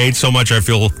God, I ate so much I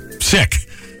feel sick.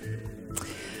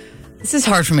 This is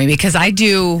hard for me because I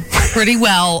do pretty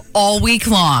well all week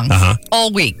long.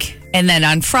 All week. And then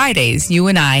on Fridays, you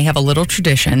and I have a little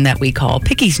tradition that we call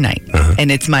Pickies Night.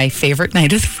 And it's my favorite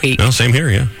night of the week. Well, same here,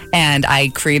 yeah. And I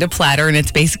create a platter, and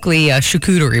it's basically a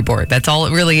charcuterie board. That's all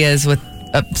it really is, with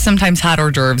sometimes hot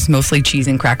hors d'oeuvres, mostly cheese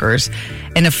and crackers.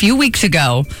 And a few weeks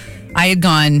ago, I had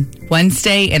gone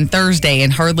Wednesday and Thursday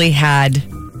and hardly had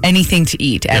anything to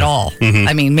eat at all.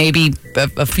 I mean, maybe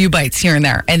a few bites here and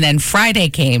there. And then Friday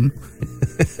came.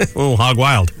 Oh, hog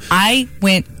wild. I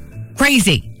went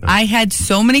crazy. I had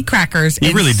so many crackers.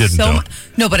 You really didn't, though.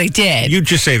 No, but I did. You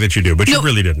just say that you do, but you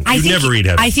really didn't. You never eat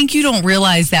heavy. I think you don't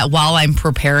realize that while I'm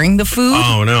preparing the food,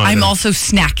 I'm also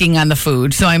snacking on the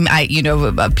food. So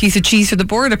a piece of cheese for the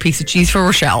board, a piece of cheese for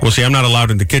Rochelle. Well, see, I'm not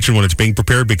allowed in the kitchen when it's being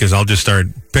prepared because I'll just start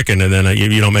picking and then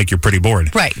you don't make your pretty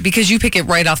board. Right, because you pick it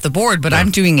right off the board, but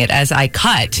I'm doing it as I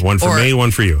cut. One for me,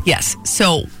 one for you. Yes.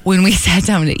 So when we sat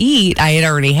down to eat, I had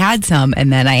already had some,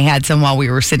 and then I had some while we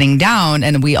were sitting down,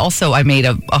 and I made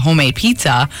a homemade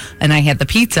pizza, and I had the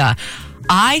pizza.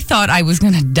 I thought I was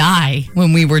going to die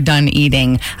when we were done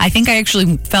eating. I think I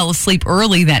actually fell asleep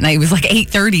early that night. It was like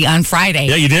 8:30 on Friday.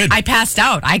 Yeah, you did. I passed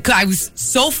out. I was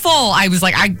so full. I was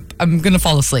like, I'm going to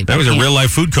fall asleep. That was a real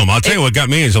life food coma. I'll tell you what got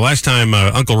me is the last time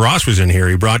Uncle Ross was in here,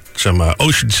 he brought some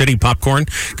Ocean City popcorn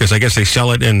because I guess they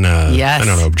sell it in, I don't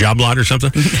know, Job Lot or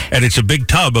something. And it's a big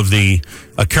tub of the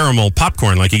caramel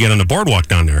popcorn like you get on the boardwalk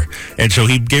down there. And so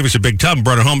he gave us a big tub and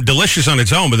brought it home. Delicious on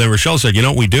its own. But then Rochelle said,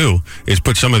 what we do is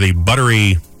put some of the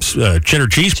buttery cheddar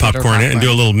cheese popcorn in it and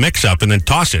do a little mix up and then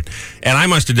toss it. And I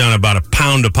must have done about a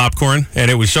pound of popcorn.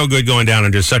 And it was so good going down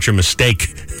and just such a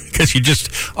mistake. Because you just,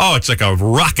 it's like a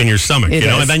rock in your stomach,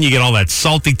 and then you get all that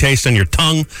salty taste on your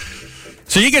tongue.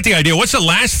 So you get the idea. What's the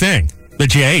last thing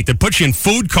that you ate that puts you in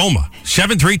food coma?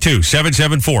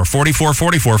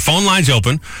 732-774-4444. Phone lines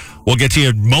open. We'll get to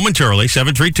you momentarily.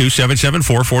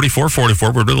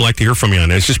 732-774-4444. We'd really like to hear from you on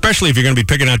this, especially if you're going to be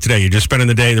picking out today. You're just spending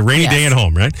the day, the rainy day at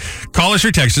home, right? Call us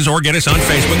or text us or get us on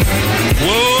Facebook.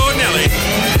 Whoa, Nelly.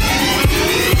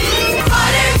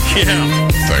 Yeah.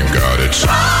 Thank God it's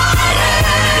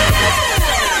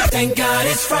Thank God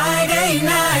it's Friday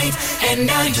night, and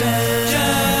I just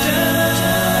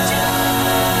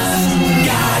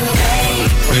got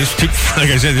paid. Like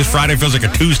I said, this Friday feels like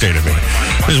a Tuesday to me.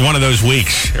 This is one of those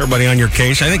weeks. Everybody on your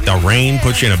case. I think the rain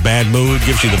puts you in a bad mood,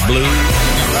 gives you the blues.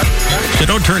 So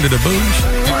don't turn to the booze.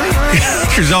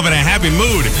 Get yourself in a happy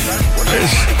mood.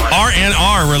 This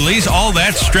RNR, release all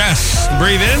that stress.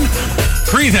 Breathe in,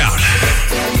 breathe out.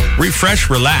 Refresh,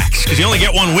 relax. Because you only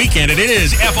get one weekend, and it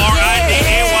is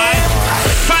Friday.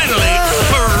 Finally,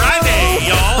 Friday,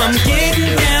 y'all. I'm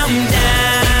getting down.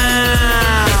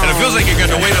 And it feels like you got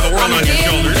the weight of the world on your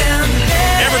shoulders.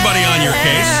 Everybody on your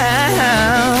case.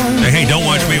 Hey, don't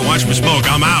watch me smoke.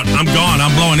 I'm out. I'm gone.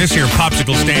 I'm blowing this here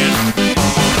popsicle stand.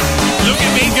 Look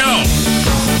at me go.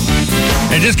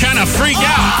 And just kind of freak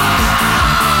out.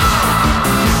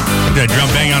 that drum,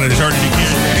 bang on it as hard as you can.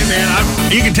 Hey, man,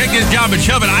 you can take this job and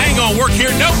shove it. I ain't going to work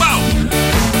here. No, no.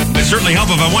 It'd certainly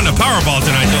help if I won the Powerball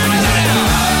tonight, though.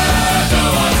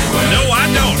 No, I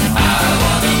don't. I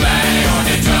want to bang on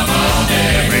your drum all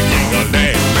day. Every single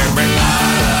day.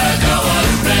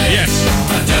 Yes.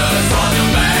 I just want to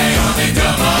bang on your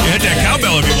drum all day. You hit that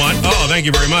cowbell if you want. Oh, thank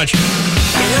you very much.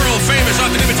 The world famous,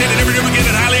 often imitated, never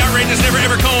duplicated, highly outrageous, never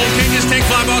ever cold, changes, take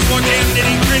fly, boss, walk, jam,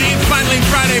 nitty, gritty. Finally,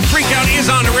 Friday Freakout is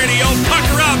on the radio.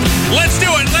 Pucker up. Let's do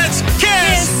it. Let's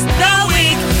kiss the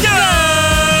week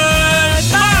goodbye.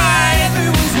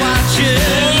 Everyone's watching.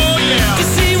 Oh, yeah. To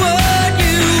see what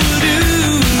you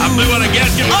do. I blew out a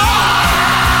gasket. Oh!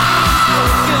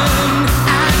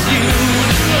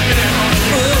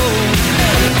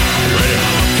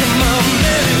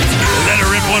 Let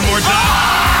her rip one more time.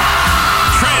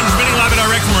 Transmitting live and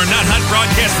direct from our Not Hut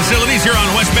broadcast facilities here on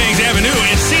West Banks Avenue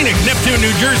in scenic Neptune, New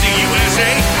Jersey,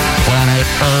 USA. Planet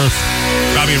Earth.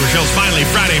 Robby and Rochelle's Finally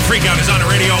Friday Freakout is on the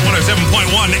radio at 107.1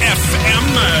 FM.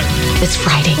 It's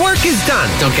Friday. Work is done.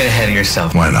 Don't get ahead of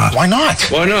yourself. Why not? Why not?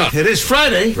 Why not? It is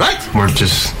Friday, right? Work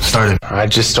just started. I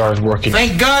just started working.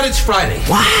 Thank God it's Friday.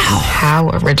 Wow.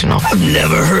 How original. I've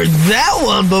never heard that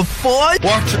one before.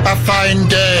 What a fine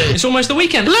day. It's almost the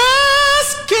weekend.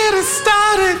 Let's get it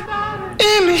started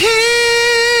in here.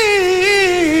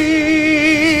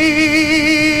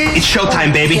 It's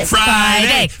showtime, baby.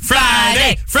 Friday,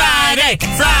 Friday, Friday,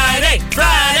 Friday,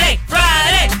 Friday,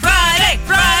 Friday, Friday,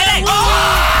 Friday. Oh!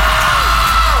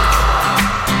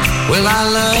 Well, I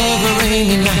love a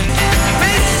rainy night.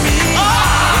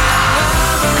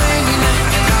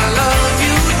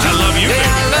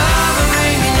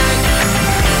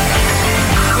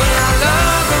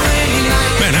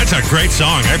 That's a great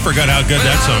song. I forgot how good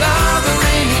that song is.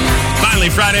 Finally,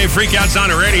 Friday Freakouts on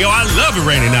the radio. I love a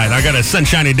rainy night. I got a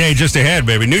sunshiny day just ahead,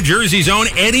 baby. New Jersey's own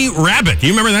Eddie Rabbitt. Do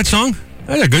you remember that song?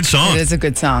 That's a good song. It is a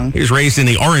good song. He was raised in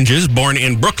the Oranges, born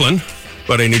in Brooklyn,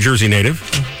 but a New Jersey native.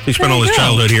 He spent all his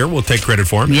childhood here. We'll take credit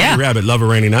for him. Yeah. Eddie Rabbitt, love a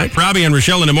rainy night. Robby and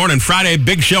Rochelle in the morning. Friday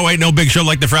Big Show. Ain't no big show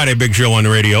like the Friday Big Show on the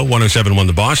radio. 107.1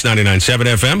 The Boss, 99.7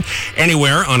 FM.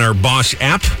 Anywhere on our Boss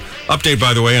app. Update,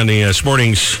 by the way, on the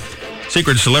Sporting's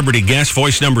Secret Celebrity Guest,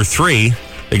 voice number 3.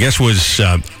 The guest was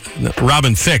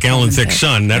Robin Thicke, Alan Thicke's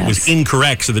son. That was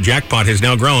incorrect, so the jackpot has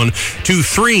now grown to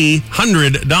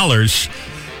 $300.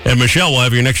 And Michelle will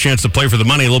have your next chance to play for the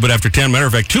money a little bit after 10. Matter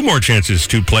of fact, 2 more chances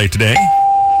to play today.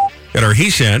 Got our He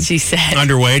Said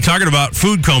underway. Talking about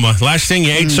food coma. Last thing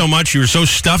you ate so much, you were so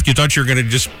stuffed, you thought you were going to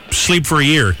just sleep for a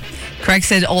year. Craig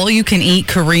said, all-you-can-eat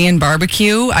Korean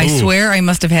barbecue. I swear I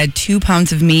must have had 2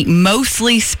 pounds of meat,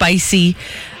 mostly spicy.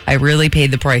 I really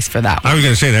paid the price for that one. I was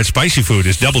going to say, that spicy food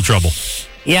is double trouble.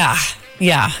 Yeah.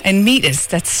 And meat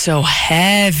that's so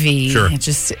heavy. Sure. It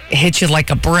just hits you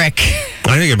like a brick.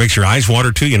 I think it makes your eyes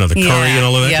water, too. You know, the curry and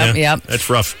all of that. Yep. That's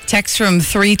rough. Text from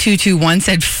 3221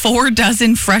 said 4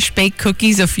 dozen fresh-baked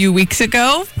cookies a few weeks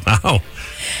ago. Wow.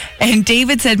 And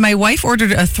David said, my wife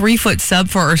ordered a 3-foot sub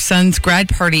for our son's grad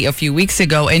party a few weeks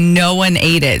ago, and no one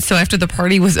ate it. So after the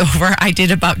party was over, I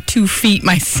did about 2 feet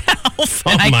myself,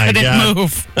 and I couldn't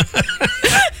move.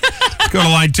 Go to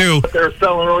line 2. They're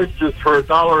selling oysters for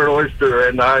 $1 an oyster,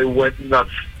 and I went nuts.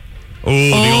 Oh,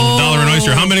 the old $1 an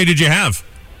oyster. How many did you have?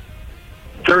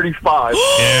 35.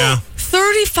 Yeah.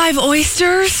 35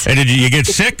 oysters? And did you get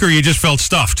sick, or you just felt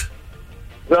stuffed?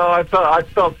 No, I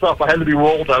felt stuff. I had to be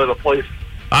rolled out of the place.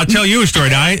 I'll tell you a story.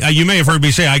 Now, you may have heard me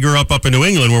say I grew up in New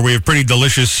England where we have pretty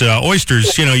delicious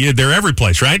oysters. You know, they're every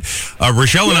place, right?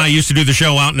 Rochelle and I used to do the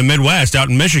show out in the Midwest, out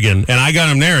in Michigan, and I got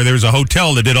them there. There was a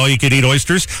hotel that did all-you-could-eat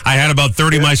oysters. I had about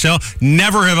 30 myself.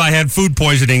 Never have I had food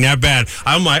poisoning that bad.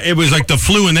 It was like the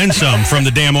flu and then some from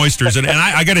the damn oysters. And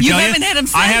I got to tell you, haven't had them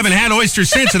since? I haven't had oysters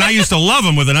since, and I used to love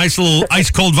them with a nice little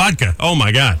ice-cold vodka. Oh,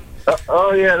 my God.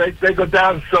 Oh, yeah, they go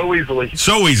down so easily.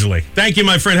 So easily. Thank you,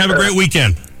 my friend. Have a great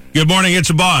weekend. Good morning. It's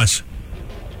a boss.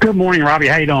 Good morning, Robby.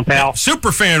 How you doing, pal?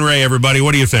 Super fan Ray, everybody.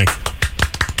 What do you think?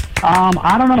 I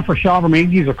don't know if Rochelle ever made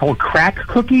these. Are called crack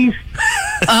cookies.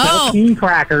 Saltine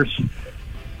crackers.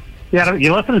 Yeah,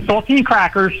 you listen to saltine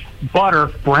crackers, butter,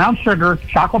 brown sugar,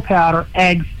 chocolate powder,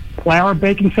 eggs, flour,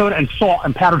 baking soda, and salt,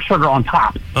 and powdered sugar on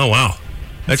top. Oh, wow.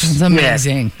 That's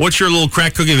amazing. Yeah. What's your little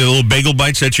crack cookie? The little bagel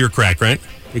bites? That's your crack, right?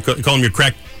 You call them your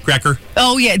cracker?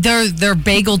 Oh yeah, they're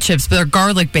bagel chips, but they're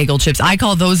garlic bagel chips. I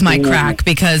call those my crack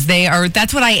because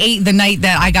that's what I ate the night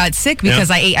that I got sick because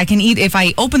I can eat, if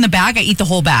I open the bag, I eat the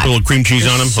whole bag. A little cream cheese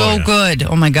on them. So good.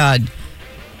 Oh my God.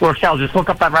 Rochelle, just look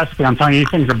up that recipe. I'm telling you, these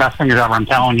things are the best things ever. I'm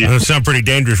telling you. Those sound pretty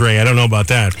dangerous, Ray. I don't know about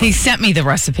that. He sent me the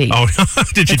recipe. Oh,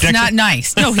 did you? It's not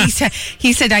nice. No, he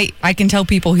said I can tell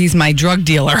people he's my drug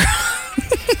dealer.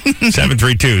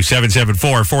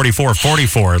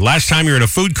 732-774-4444. Last time you were in a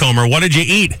food coma, what did you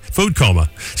eat? Food coma.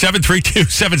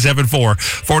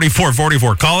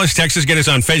 732-774-4444. Call us, text us, get us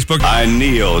on Facebook. I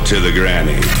kneel to the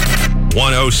granny.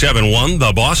 1071,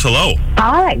 The Boss. Hello.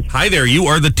 Hi. Hi there. You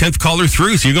are the 10th caller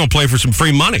through, so you're going to play for some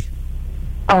free money.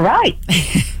 All right.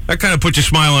 That kind of puts a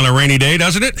smile on a rainy day,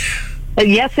 doesn't it?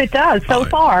 Yes, it does, so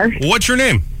far. What's your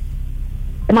name?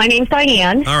 My name's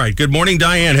Diane. All right. Good morning,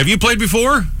 Diane. Have you played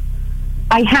before?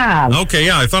 I have. Okay,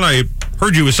 yeah. I thought I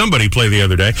heard you with somebody play the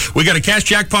other day. We got a cash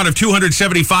jackpot of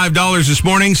 $275 this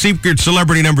morning. Secret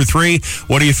celebrity number 3.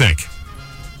 What do you think?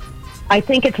 I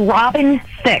think it's Robin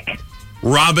Thicke.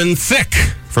 Robin Thicke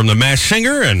from The Masked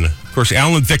Singer and, of course,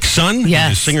 Alan Thicke's son,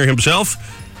 the singer himself.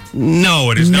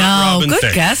 No, it is not Robin Thicke.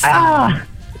 Good guess.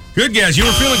 Good guess. You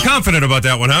were feeling confident about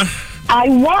that one, huh? I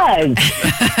was.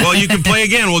 Well, you can play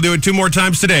again. We'll do it 2 more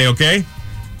times today, okay?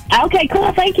 Okay,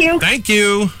 cool. Thank you. Thank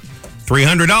you.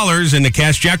 $300 in the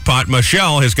cash jackpot.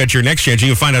 Michelle has got your next chance. You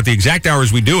can find out the exact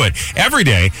hours we do it every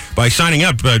day by signing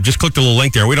up. Just click the little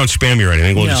link there. We don't spam you or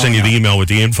anything. We'll just send you the email with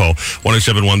the info.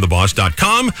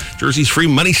 1071theboss.com. Jersey's free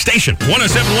money station.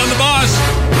 1071 The Boss.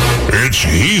 It's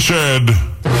He Said,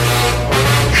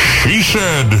 She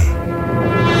Said.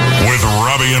 With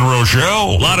Robby and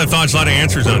Rochelle. A lot of thoughts, a lot of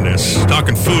answers on this.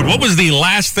 Talking food. What was the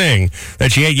last thing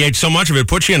that you ate? You ate so much of it,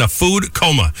 put you in a food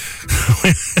coma.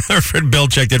 Our friend Bill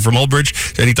checked in from Old Bridge,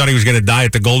 said he thought he was going to die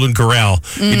at the Golden Corral.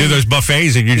 You do those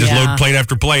buffets and you just load plate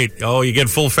after plate. Oh, you get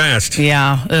full fast.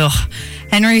 Yeah. Ugh.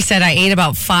 Henry said, I ate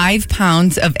about 5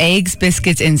 pounds of eggs,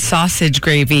 biscuits, and sausage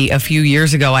gravy a few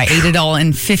years ago. I ate it all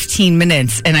in 15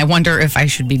 minutes, and I wonder if I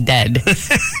should be dead.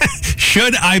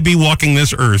 Should I be walking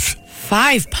this earth?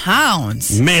 5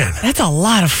 pounds. Man. That's a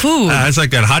lot of food. It's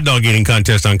like that hot dog eating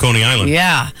contest on Coney Island.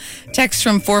 Yeah. Text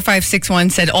from 4561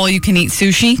 said, all you can eat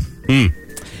sushi.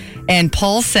 And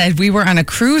Paul said, we were on a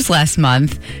cruise last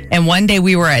month, and one day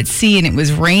we were at sea and it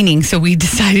was raining, so we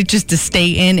decided just to stay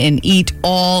in and eat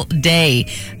all day.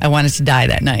 I wanted to die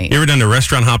that night. You ever done the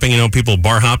restaurant hopping? You know, people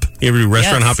bar hop? You ever do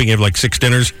restaurant hopping? You have like 6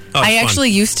 dinners? I actually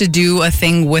used to do a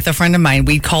thing with a friend of mine.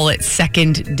 We'd call it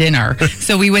second dinner.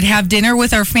 So we would have dinner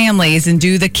with our families and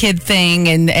do the kid thing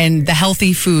and the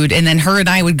healthy food, and then her and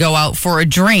I would go out for a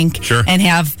drink and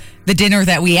have the dinner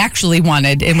that we actually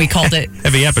wanted, and we called it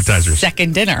heavy appetizers.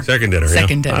 Second dinner. Second dinner.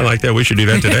 Second dinner. I like that. We should do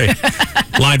that today.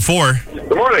 Line 4.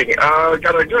 Good morning.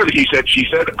 Got a good He Said, She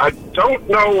Said. I don't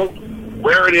know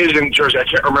where it is in Jersey. I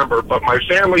can't remember, but my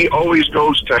family always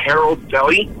goes to Harold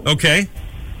Deli. Okay.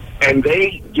 And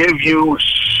they give you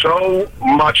so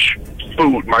much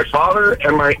food. My father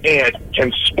and my aunt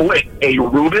can split a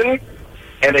Reuben,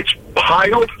 and it's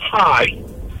piled high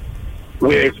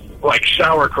with like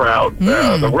sauerkraut,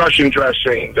 the Russian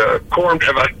dressing, the corn.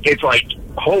 It's like,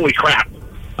 holy crap.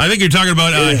 I think you're talking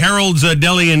about Harold's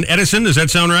Deli in Edison. Does that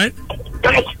sound right?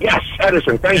 Yes,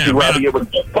 Edison. Thank you, Robby. It was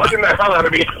bugging the hell out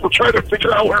of me. I'm trying to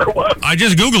figure out where it was. I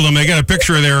just Googled them. They got a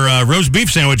picture of their roast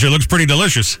beef sandwich. It looks pretty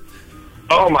delicious.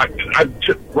 Oh, my.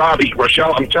 Robbie,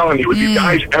 Rochelle, I'm telling you, if you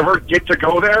guys ever get to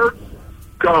go there,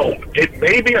 go. It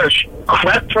may be a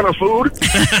crap ton of food,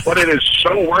 but it is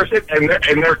so worth it, and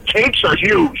their cakes are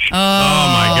huge. Oh,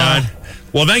 my God.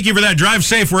 Well, thank you for that. Drive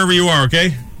safe wherever you are,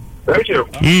 okay? Thank you.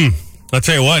 I'll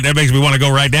tell you what, that makes me want to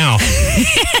go right now.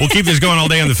 We'll keep this going all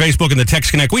day on the Facebook and the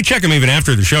Text Connect. We check them even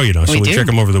after the show, you know, so we check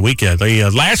them over the weekend. The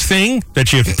last thing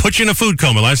that you put you in a food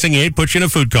coma, last thing you ate, put you in a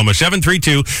food coma,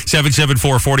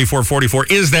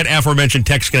 732-774-4444 is that aforementioned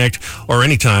Text Connect or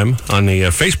anytime on the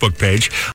Facebook page.